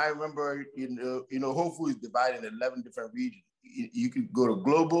 Mm. And I remember, Whole Foods is divided in 11 different regions. You could go to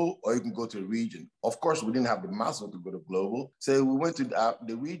global or you can go to the region. Of course, we didn't have the muscle to go to global, so we went to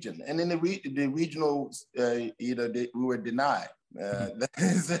the region. And in the regional, we were denied.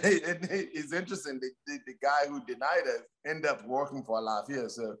 It's interesting. The guy who denied us ended up working for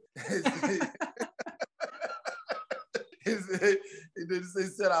Lafayette. So he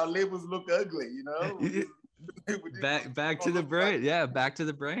said our labels look ugly, back to the brand. Yeah, back to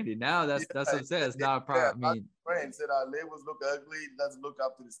the branding. Now that's what I'm saying. It's not a problem. I mean, brand said our labels look ugly. Let's look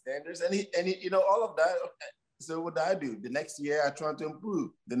up to the standards, and he all of that. So what do I do? The next year I try to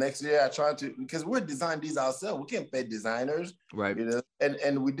improve. The next year I try to, because we're designing these ourselves. We can't pay designers, right?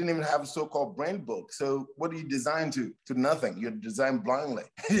 And we didn't even have a so-called brand book. So what do you design to? To nothing. You design blindly.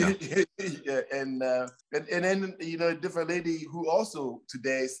 Yeah. Yeah. And then a different lady who also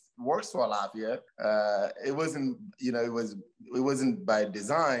today works for Lafayette. It wasn't by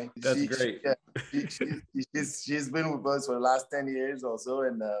design. That's great. She's been with us for the last 10 years or so,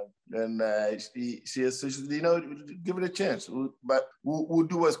 and she's give it a chance. But we'll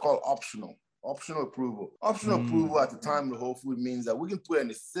do what's called optional approval. Optional approval at the time of the Whole Food means that we can put it in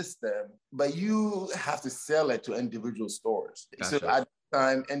the system, but you have to sell it to individual stores. Gotcha. So at the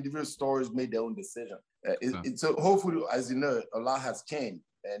time, individual stores made their own decision. So Whole Food, as you know, a lot has changed.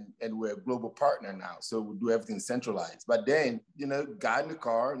 And we're a global partner now, so we do everything centralized. But then, got in the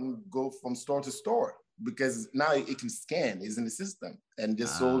car and go from store to store, because now it can scan, it's in the system, and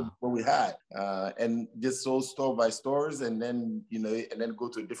just sold what we had, and just sold store by stores, and then and then go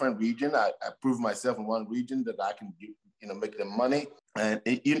to a different region. I prove myself in one region that I can make them money. And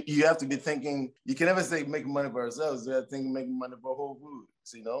you have to be thinking, you can never say make money for ourselves. You have to think making money for Whole Foods,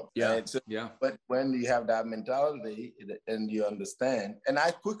 Yeah. And so, yeah. But when you have that mentality and you understand, and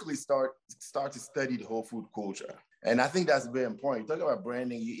I quickly start to study the Whole Food culture. And I think that's very important. You talk about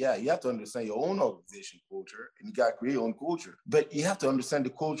branding, you have to understand your own organization culture, and you got to create your own culture. But you have to understand the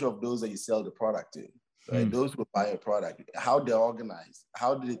culture of those that you sell the product to. Right? Those who buy a product, how they're organized,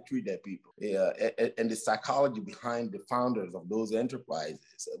 how do they treat their people, and the psychology behind the founders of those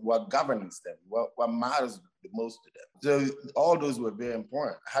enterprises, what governs them, what matters the most to them. So all those were very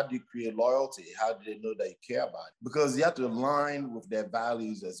important. How do you create loyalty? How do they know that you care about it? Because you have to align with their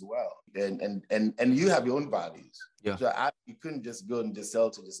values as well, and you have your own values. Yeah. So you couldn't just go and just sell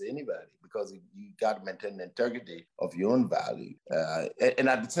to just anybody, because you got to maintain the integrity of your own value. And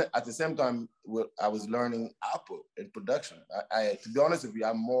at the same time, I was learning output and production. To be honest with you,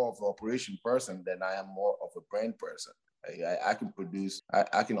 I'm more of an operation person than I am more of a brand person. I can produce,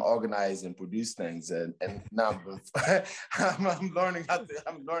 I can organize and produce things, and now I'm learning how to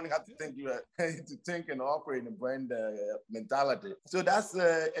think, to think and operate in a brand mentality. So that's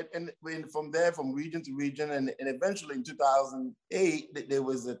and from there, from region to region, and eventually in 2008, there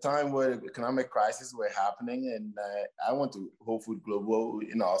was a time where economic crises were happening, and I went to Whole Food Global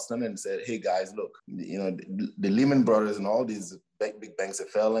in Austin and said, "Hey guys, look, the Lehman Brothers and all these big banks are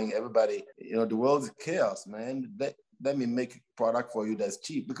failing. Everybody, the world's chaos, man. Let me make a product for you that's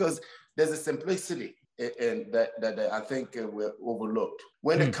cheap," because there's a simplicity and that I think we're overlooked.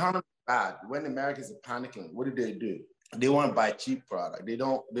 When the economy is bad, when Americans are panicking, what do? They want to buy cheap product. They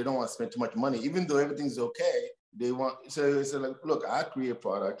don't want to spend too much money, even though everything's okay. They want so like, look, I create a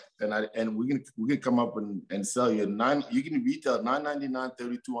product, and we can come up and sell you you can retail $9.99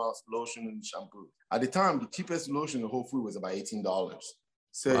 32-ounce lotion and shampoo. At the time, the cheapest lotion in Whole Food was about $18.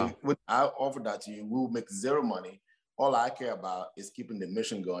 So when I offer that to you, we will make zero money. All I care about is keeping the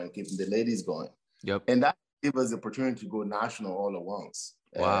mission going, keeping the ladies going. Yep. And that gave us the opportunity to go national all at once.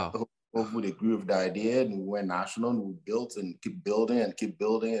 Wow. Hopefully they grew with the idea, and we went national, and we built and keep building and keep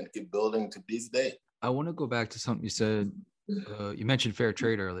building and keep building to this day. I want to go back to something you said. You mentioned fair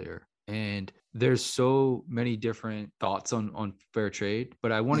trade earlier, and there's so many different thoughts on fair trade,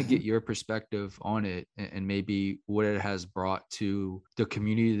 but I want to get your perspective on it, and maybe what it has brought to the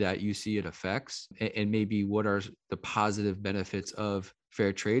community that you see it affects, and maybe what are the positive benefits of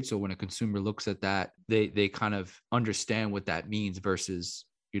fair trade. So when a consumer looks at that, they kind of understand what that means versus,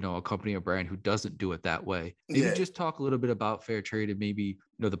 a company or brand who doesn't do it that way. Maybe just talk a little bit about fair trade, and maybe,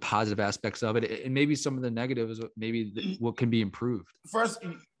 the positive aspects of it, and maybe some of the negatives, maybe what can be improved. First,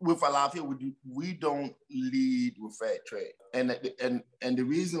 with Alafia, we don't lead with fair trade. And the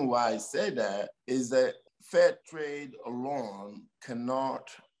reason why I say that is that fair trade alone cannot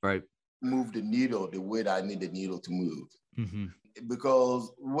move the needle the way that I need the needle to move. Mm-hmm.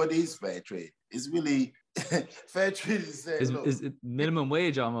 Because what is fair trade? It's really fair trade is saying, is it minimum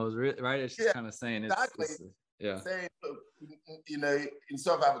wage almost, right? It's just kind of saying exactly. Yeah. saying, look,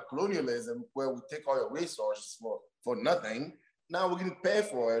 instead of having colonialism where we take all your resources for nothing, now we're going to pay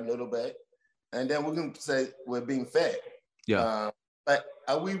for it a little bit, and then we're going to say we're being fair. Yeah. But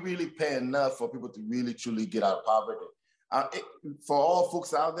are we really paying enough for people to really truly get out of poverty? For all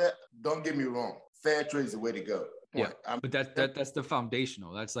folks out there, don't get me wrong, fair trade is the way to go. Yeah, but that's the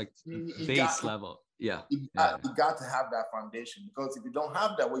foundational. That's like base level. Yeah. You got to have that foundation, because if you don't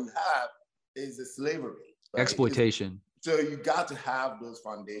have that, what you have is a slavery, right? Exploitation. So you got to have those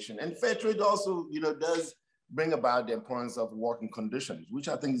foundations. And fair trade also, does bring about the importance of working conditions, which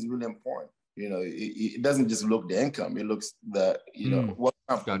I think is really important. It doesn't just look the income; it looks what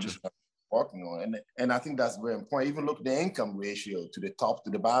kind of conditions working on, and I think that's very important. Even look the income ratio to the top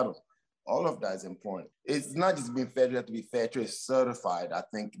to the bottom. All of that is important. It's not just being fair, you have to be fair trade certified. I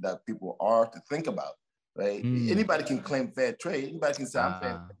think that people are to think about, right? Anybody can claim fair trade. Anybody can say, I'm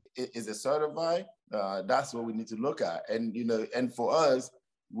fair. Is it certified? That's what we need to look at. And, and for us,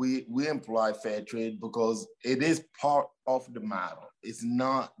 we employ fair trade because it is part of the model. It's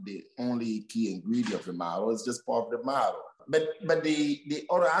not the only key ingredient of the model. It's just part of the model. But the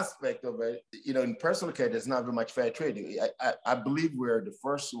other aspect of it, in personal care, there's not very much fair trade. I believe we're the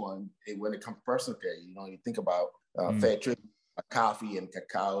first one when it comes to personal care. You think about fair trade, coffee and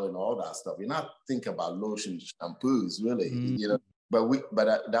cacao and all that stuff. You're not thinking about lotions, shampoos, really.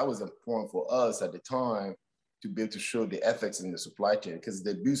 But that was important for us at the time to be able to show the ethics in the supply chain, because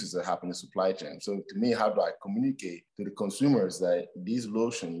the abuses that happen in the supply chain. So to me, how do I communicate to the consumers that these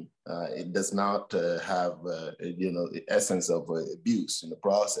lotion, it does not have, the essence of abuse in the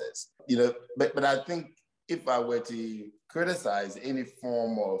process? But I think if I were to criticize any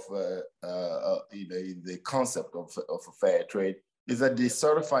form of, the concept of a fair trade, is that the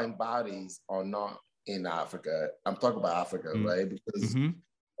certifying bodies are not in Africa. I'm talking about Africa, right? Because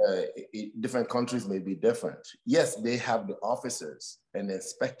different countries may be different. Yes, they have the officers and the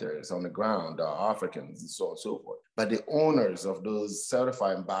inspectors on the ground are Africans and so on and so forth. But the owners of those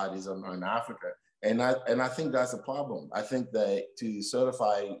certifying bodies are not in Africa. And I think that's a problem. I think that to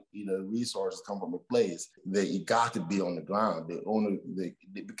certify, resources come from a place that you got to be on the ground. The owner,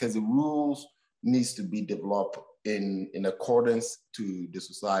 because the rules needs to be developed in accordance to the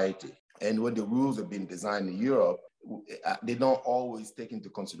society. And when the rules have been designed in Europe, they don't always take into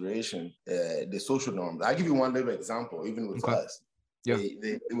consideration the social norms. I'll give you one little example, even with us. Yeah.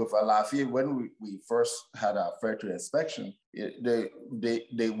 With Alafia, when we first had our fair trade inspection, the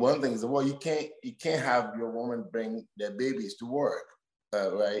one thing is, well, you can't have your woman bring their babies to work,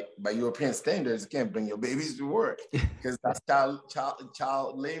 right? By European standards, you can't bring your babies to work because that's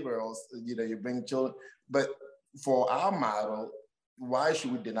child labor, or you bring children. But for our model, why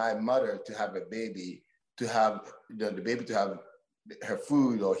should we deny a mother to have a baby, to have the baby to have her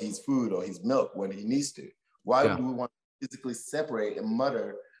food or his milk when he needs to? Why do we want to physically separate a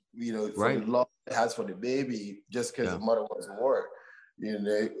mother, for the love it has for the baby just because the mother wants to work?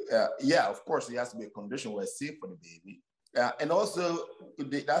 Of course, it has to be a condition where it's safe for the baby. And also,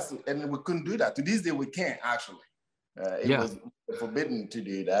 and we couldn't do that. To this day, we can't actually. It was forbidden to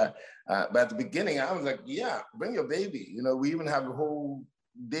do that. But at the beginning, I was like, bring your baby. We even have a whole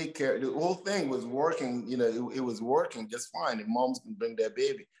daycare. The whole thing was working. It was working just fine. The moms can bring their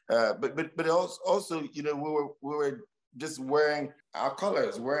baby. But also, we were just wearing our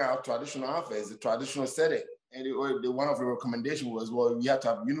colors, wearing our traditional outfits, the traditional setting. And one of the recommendations was, well, you have to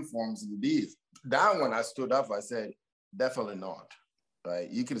have uniforms in these. That one, I stood up. I said, definitely not. Right?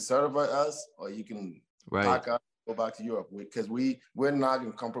 You can certify us, or you can pack up, go back to Europe, because we're not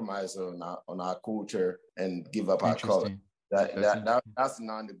going to compromise on our culture and give up our color. That's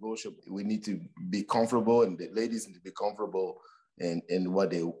non-negotiable. We need to be comfortable, and the ladies need to be comfortable in what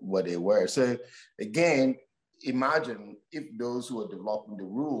they wear. So again, imagine if those who are developing the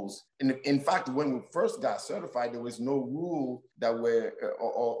rules, and in fact, when we first got certified, there was no rule that were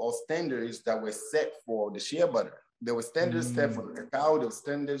or standards that were set for the shea butter. There were standards set for the cacao. There were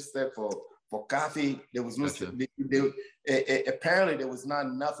standards set for coffee. There was no. Apparently, there was not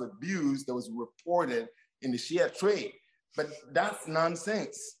enough abuse that was reported in the shea trade. But that's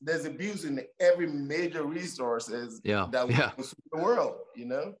nonsense. There's abuse in every major resources that we consume in the world.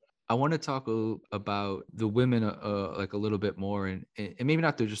 I want to talk about the women like a little bit more, and maybe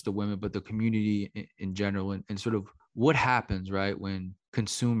not just the women, but the community in general, and sort of what happens, right, when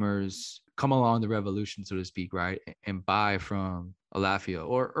consumers come along the revolution, so to speak, right, and buy from Alafia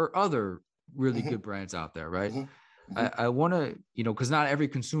or other really good brands out there, right? I want to, because not every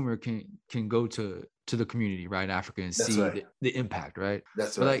consumer can go to the community, right, in Africa, and see the impact, right?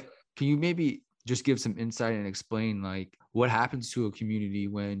 That's right. But like, can you maybe just give some insight and explain like what happens to a community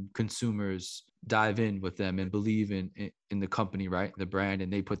when consumers dive in with them and believe in the company, right? The brand,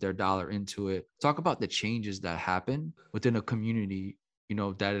 and they put their dollar into it. Talk about the changes that happen within a community,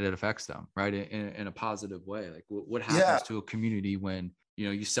 that it affects them, right? In a positive way. Like what Yeah, happens to a community when,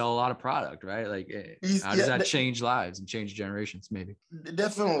 you sell a lot of product, right? Like how does yeah, that change lives and change generations maybe?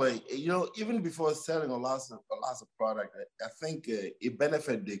 definitely. Even before selling a lots of product, I think it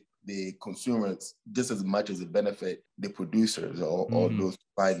benefit the consumers just as much as it benefit the producers or Mm-hmm. those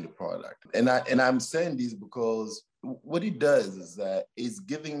buying the product. And I'm saying this because what it does is that it's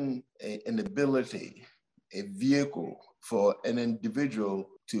giving an ability, a vehicle for an individual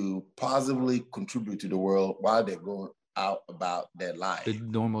to positively contribute to the world while they're going out about their The life.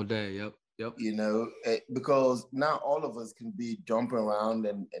 normal day. Yep. Yep. Because now all of us can be jumping around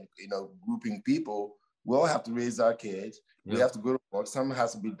and grouping people. We all have to raise our kids. We Yep. have to go to work. Some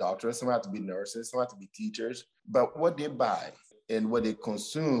has to be doctors, some have to be nurses, some have to be teachers. But what they buy and what they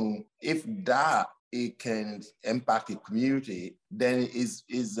consume, if that it can impact the community, then is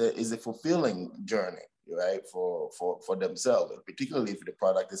a fulfilling journey, right, for themselves, particularly if the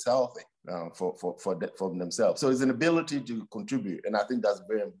product is healthy for themselves. So it's an ability to contribute, and I think that's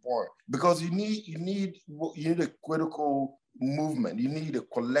very important because you need a critical movement. You need a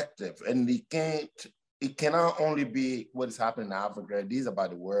collective, and it cannot only be what is happening in Africa. It is about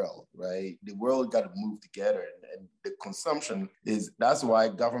the world, right? The world got to move together, and the consumption that's why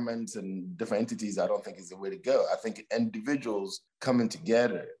governments and different entities, I don't think is the way to go. I think individuals coming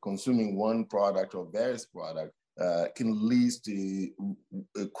together, consuming one product or various products, can lead to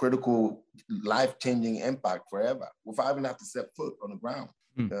a critical, life-changing impact forever without even have to set foot on the ground.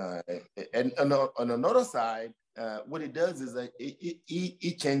 Mm. And on another side, what it does is that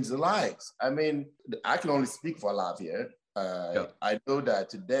it changes lives. I mean, I can only speak for Alafia. Yep. I know that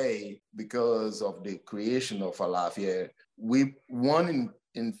today, because of the creation of Alafia, one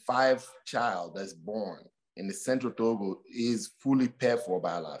in five child that's born in the central Togo is fully paid for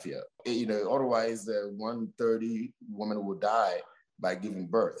by Alafia. Otherwise, 130 women will die by giving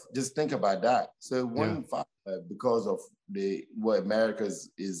birth. Just think about that. So one Yeah. in five, because of what America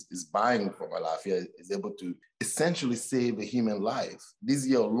is buying from Alafia, is able to essentially save a human life. This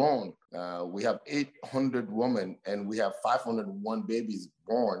year alone, we have 800 women and we have 501 babies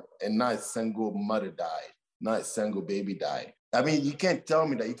born, and not a single mother died, not a single baby died. I mean, you can't tell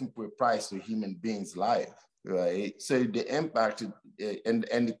me that you can put a price to a human being's life, right? So the impact,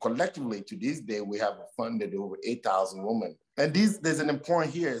 and collectively to this day, we have funded over 8,000 women. And there's an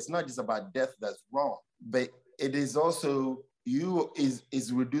important here. It's not just about death that's wrong, but it is also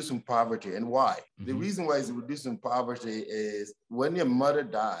is reducing poverty. And why? Mm-hmm. The reason why it's reducing poverty is when your mother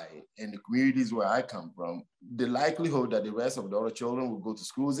died in the communities where I come from, the likelihood that the rest of the other children will go to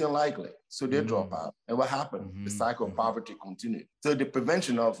school is unlikely. So they drop out. And what happened? Mm-hmm. The cycle of poverty continued. So the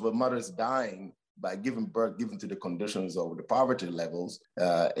prevention of mothers dying by giving birth, given to the conditions of the poverty levels,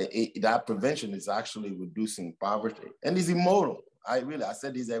 that prevention is actually reducing poverty. And it's immoral. I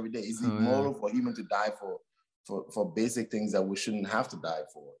said this every day. It's immoral for humans to die for basic things that we shouldn't have to die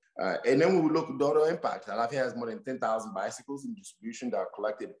for. And then when we look at the other impact, Alafia has more than 10,000 bicycles in distribution that are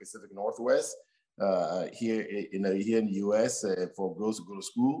collected in the Pacific Northwest. Here in the U.S. For girls to go to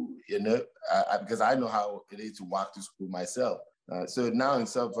school, because I know how it is to walk to school myself. So now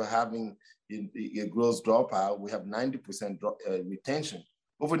instead of having a girls dropout, we have 90% retention,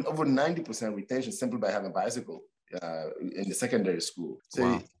 over 90% retention simply by having a bicycle in the secondary school. So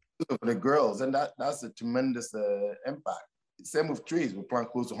wow. For the girls, and that's a tremendous impact. Same with trees. We plant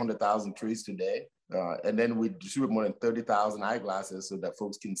close to 100,000 trees today. And then we distribute more than 30,000 eyeglasses so that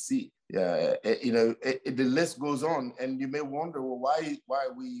folks can see. The list goes on, and you may wonder, well, why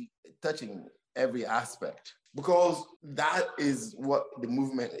are we touching every aspect? Because that is what the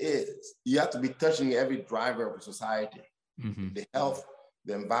movement is. You have to be touching every driver of a society, mm-hmm. the health,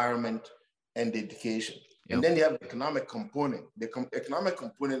 the environment, and the education. Yep. And then you have the economic component. The economic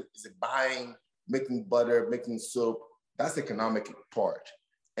component is the buying, making butter, making soap. That's the economic part.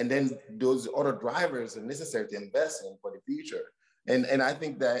 And then those other drivers are necessary to invest in for the future. And I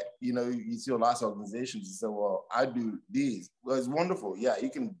think that, you see a lot of organizations that say, well, I do these. Well, it's wonderful. Yeah, you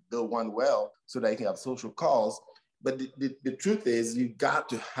can build one well so that you can have social cause. But the truth is, you got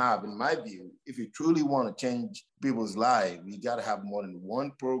to have, in my view, if you truly want to change people's lives, you got to have more than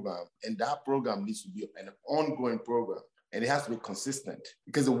one program. And that program needs to be an ongoing program. And it has to be consistent.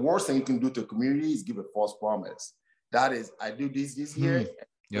 Because the worst thing you can do to a community is give a false promise. That is, I do this year,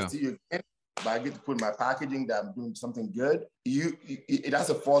 and see you again. But I get to put in my packaging that I'm doing something good. That's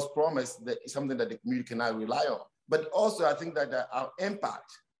a false promise that is something that the community cannot rely on. But also, I think that our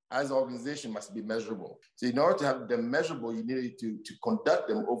impact as an organization must be measurable. So in order to have them measurable, you need to conduct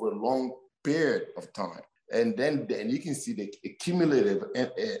them over a long period of time. And then you can see the cumulative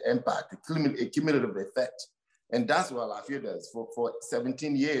impact, the cumulative effect. And that's what Lafayette does. For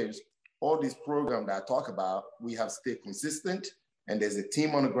 17 years, all these programs that I talk about, we have stayed consistent, and there's a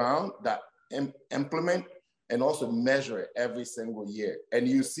team on the ground that implement and also measure it every single year. And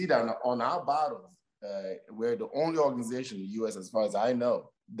you see that on our bottles, we're the only organization in the US, as far as I know,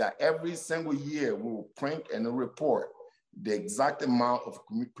 that every single year we will print and report the exact amount of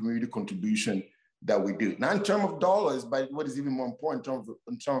community contribution that we do. Not in terms of dollars, but what is even more important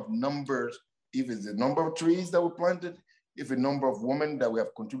in terms of numbers, if it's the number of trees that we planted, if the number of women that we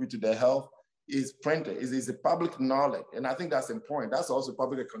have contributed to their health is printed, is a public knowledge. And I think that's important. That's also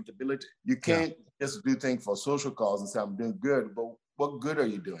public accountability. You can't just do things for social cause and say, I'm doing good, but what good are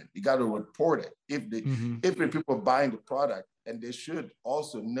you doing? You got to report it. If the people are buying the product, and they should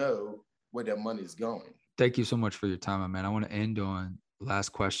also know where their money is going. Thank you so much for your time, man. I want to end on last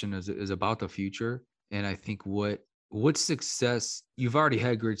question is about the future. And I think what success, you've already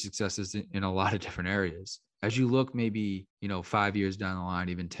had great successes in a lot of different areas. As you look maybe, 5 years down the line,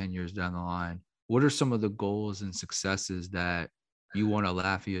 even 10 years down the line, what are some of the goals and successes that you want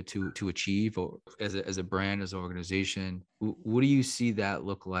Alaffia to achieve, or as a brand, as an organization? What do you see that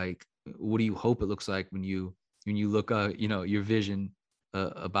look like? What do you hope it looks like when you look your vision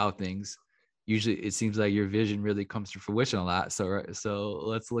about things? Usually it seems like your vision really comes to fruition a lot. So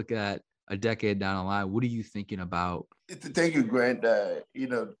let's look at a decade down the line. What are you thinking about? Thank you, Grant.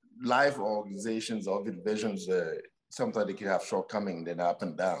 Life organizations or visions, sometimes they can have shortcomings, then up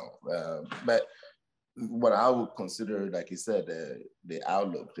and down. But what I would consider, like you said, the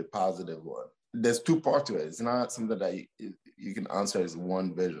outlook, the positive one. There's two parts to it. It's not something that you can answer as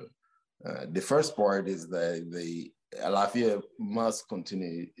one vision. The first part is that the Alaffia must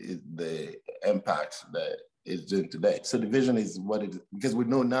continue the impact that it's doing today. So the vision is what it is, because we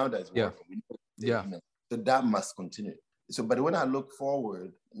know now that it's working. So that must continue. So, but when I look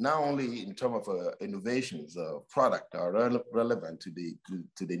forward, not only in terms of innovations, product are relevant to the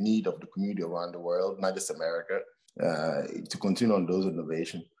need of the community around the world, not just America, to continue on those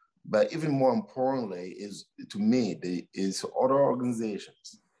innovations. But even more importantly, is other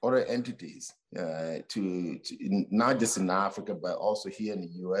organizations, other entities, to not just in Africa, but also here in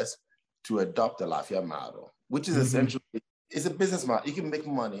the US, to adopt the Lafayette model, which is essentially, it's a business model. You can make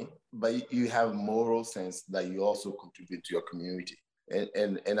money, but you have moral sense that you also contribute to your community.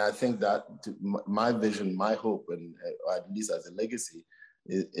 And I think that my vision, my hope, and at least as a legacy,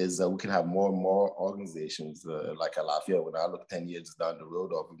 is that we can have more and more organizations like Alaffia when I look 10 years down the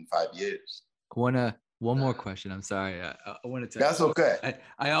road, or even 5 years. One more question. I'm sorry. I wanted to. That's okay.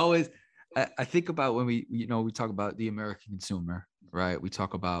 I think about when we talk about the American consumer, right? We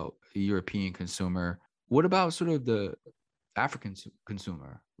talk about the European consumer. What about sort of the African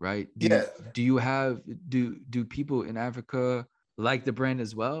consumer, right? Do people in Africa like the brand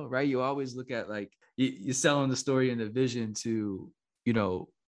as well, right? You always look at like you're selling the story and the vision to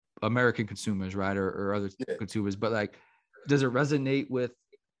American consumers, right, or other consumers, but like, does it resonate with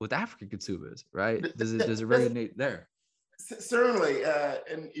African consumers, right? Does it resonate there? Certainly,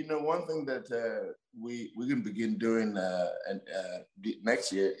 and one thing that we can begin doing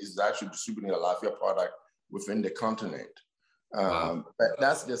next year is actually distributing a Alaffia product within the continent. Wow. But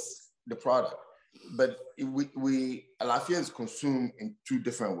that's just the product. But Alaffia is consumed in two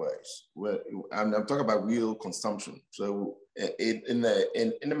different ways. I'm talking about real consumption. So in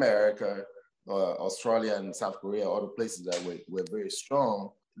America, Australia, and South Korea, other places that we're very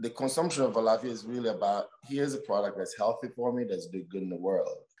strong, the consumption of Alaffia is really about, here's a product that's healthy for me, that's doing good in the world.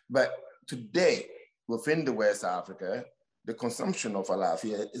 But today, within the West Africa, the consumption of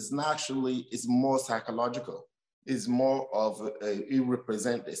Alaffia is more psychological. It's more of it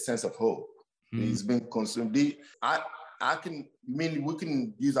represents a sense of hope. It's been consumed. We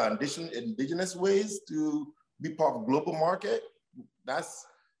can use our indigenous ways to be part of global market. That's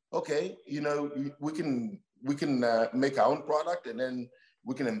okay. We can make our own product, and then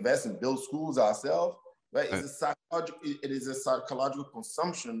we can invest and build schools ourselves. Right? It is a psychological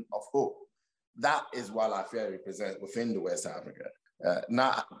consumption of hope. That is what Alaffia represents within the West Africa,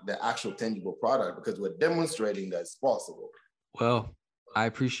 not the actual tangible product, because we're demonstrating that it's possible. Well, I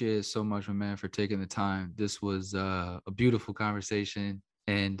appreciate it so much, my man, for taking the time. This was a beautiful conversation,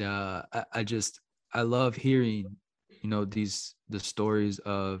 and I love hearing, the stories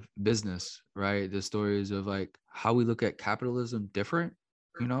of business, right? The stories of like how we look at capitalism different,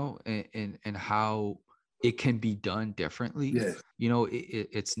 and how it can be done differently. Yes.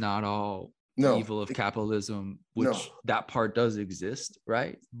 It's not all evil of capitalism, which that part does exist,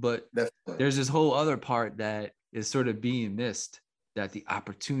 right? But there's this whole other part that is sort of being missed that the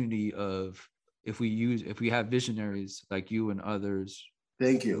opportunity of, if we have visionaries like you and others,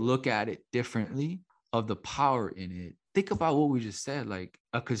 Thank you. look at it differently, of the power in it. Think about what we just said. Like,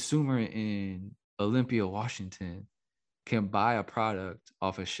 a consumer in Olympia, Washington can buy a product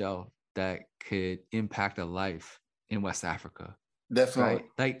off a shelf that could impact a life in West Africa. Definitely. Right?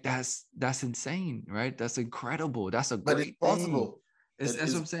 Like, that's insane, right? That's incredible. That's a But great it's possible. That's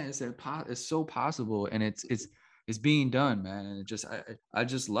what I'm saying. It's so possible, and it's being done, man. And it just I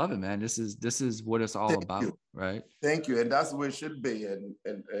just love it, man. This is what it's all about, right? Thank you, and that's the way it should be. And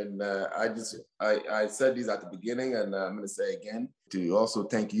I said these at the beginning, and I'm going to say again to also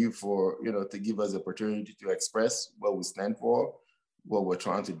thank you for to give us the opportunity to express what we stand for, what we're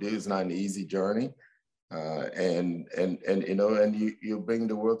trying to do. It's not an easy journey. And you bring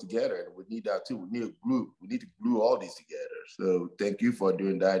the world together. We need that too. We need a group. We need to glue all these together. So thank you for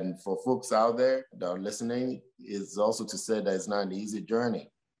doing that. And for folks out there that are listening, is also to say that it's not an easy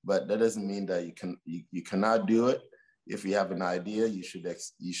journey, but that doesn't mean that you cannot do it. If you have an idea, you should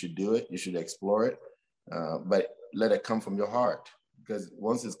do it. You should explore it, but let it come from your heart, because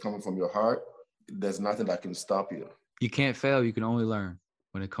once it's coming from your heart, there's nothing that can stop you. You can't fail. You can only learn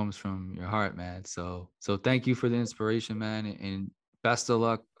when it comes from your heart, man. So thank you for the inspiration, man, and best of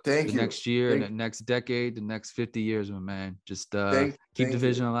luck next year and the next decade, the next 50 years, my man. Just keep the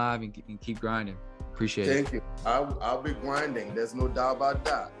vision alive and keep grinding. Appreciate it. Thank you. I'll be grinding. There's no doubt about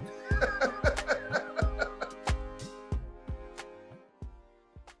that.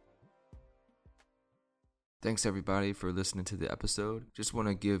 Thanks everybody for listening to the episode. Just want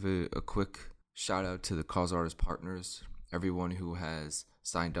to give a quick shout out to the Cause Artist partners, everyone who has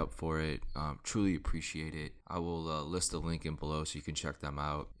signed up for it. Truly appreciate it. I will list a link in below so you can check them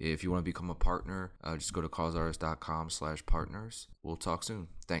out. If you want to become a partner, just go to causeartist.com/partners. We'll talk soon.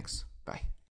 Thanks. Bye.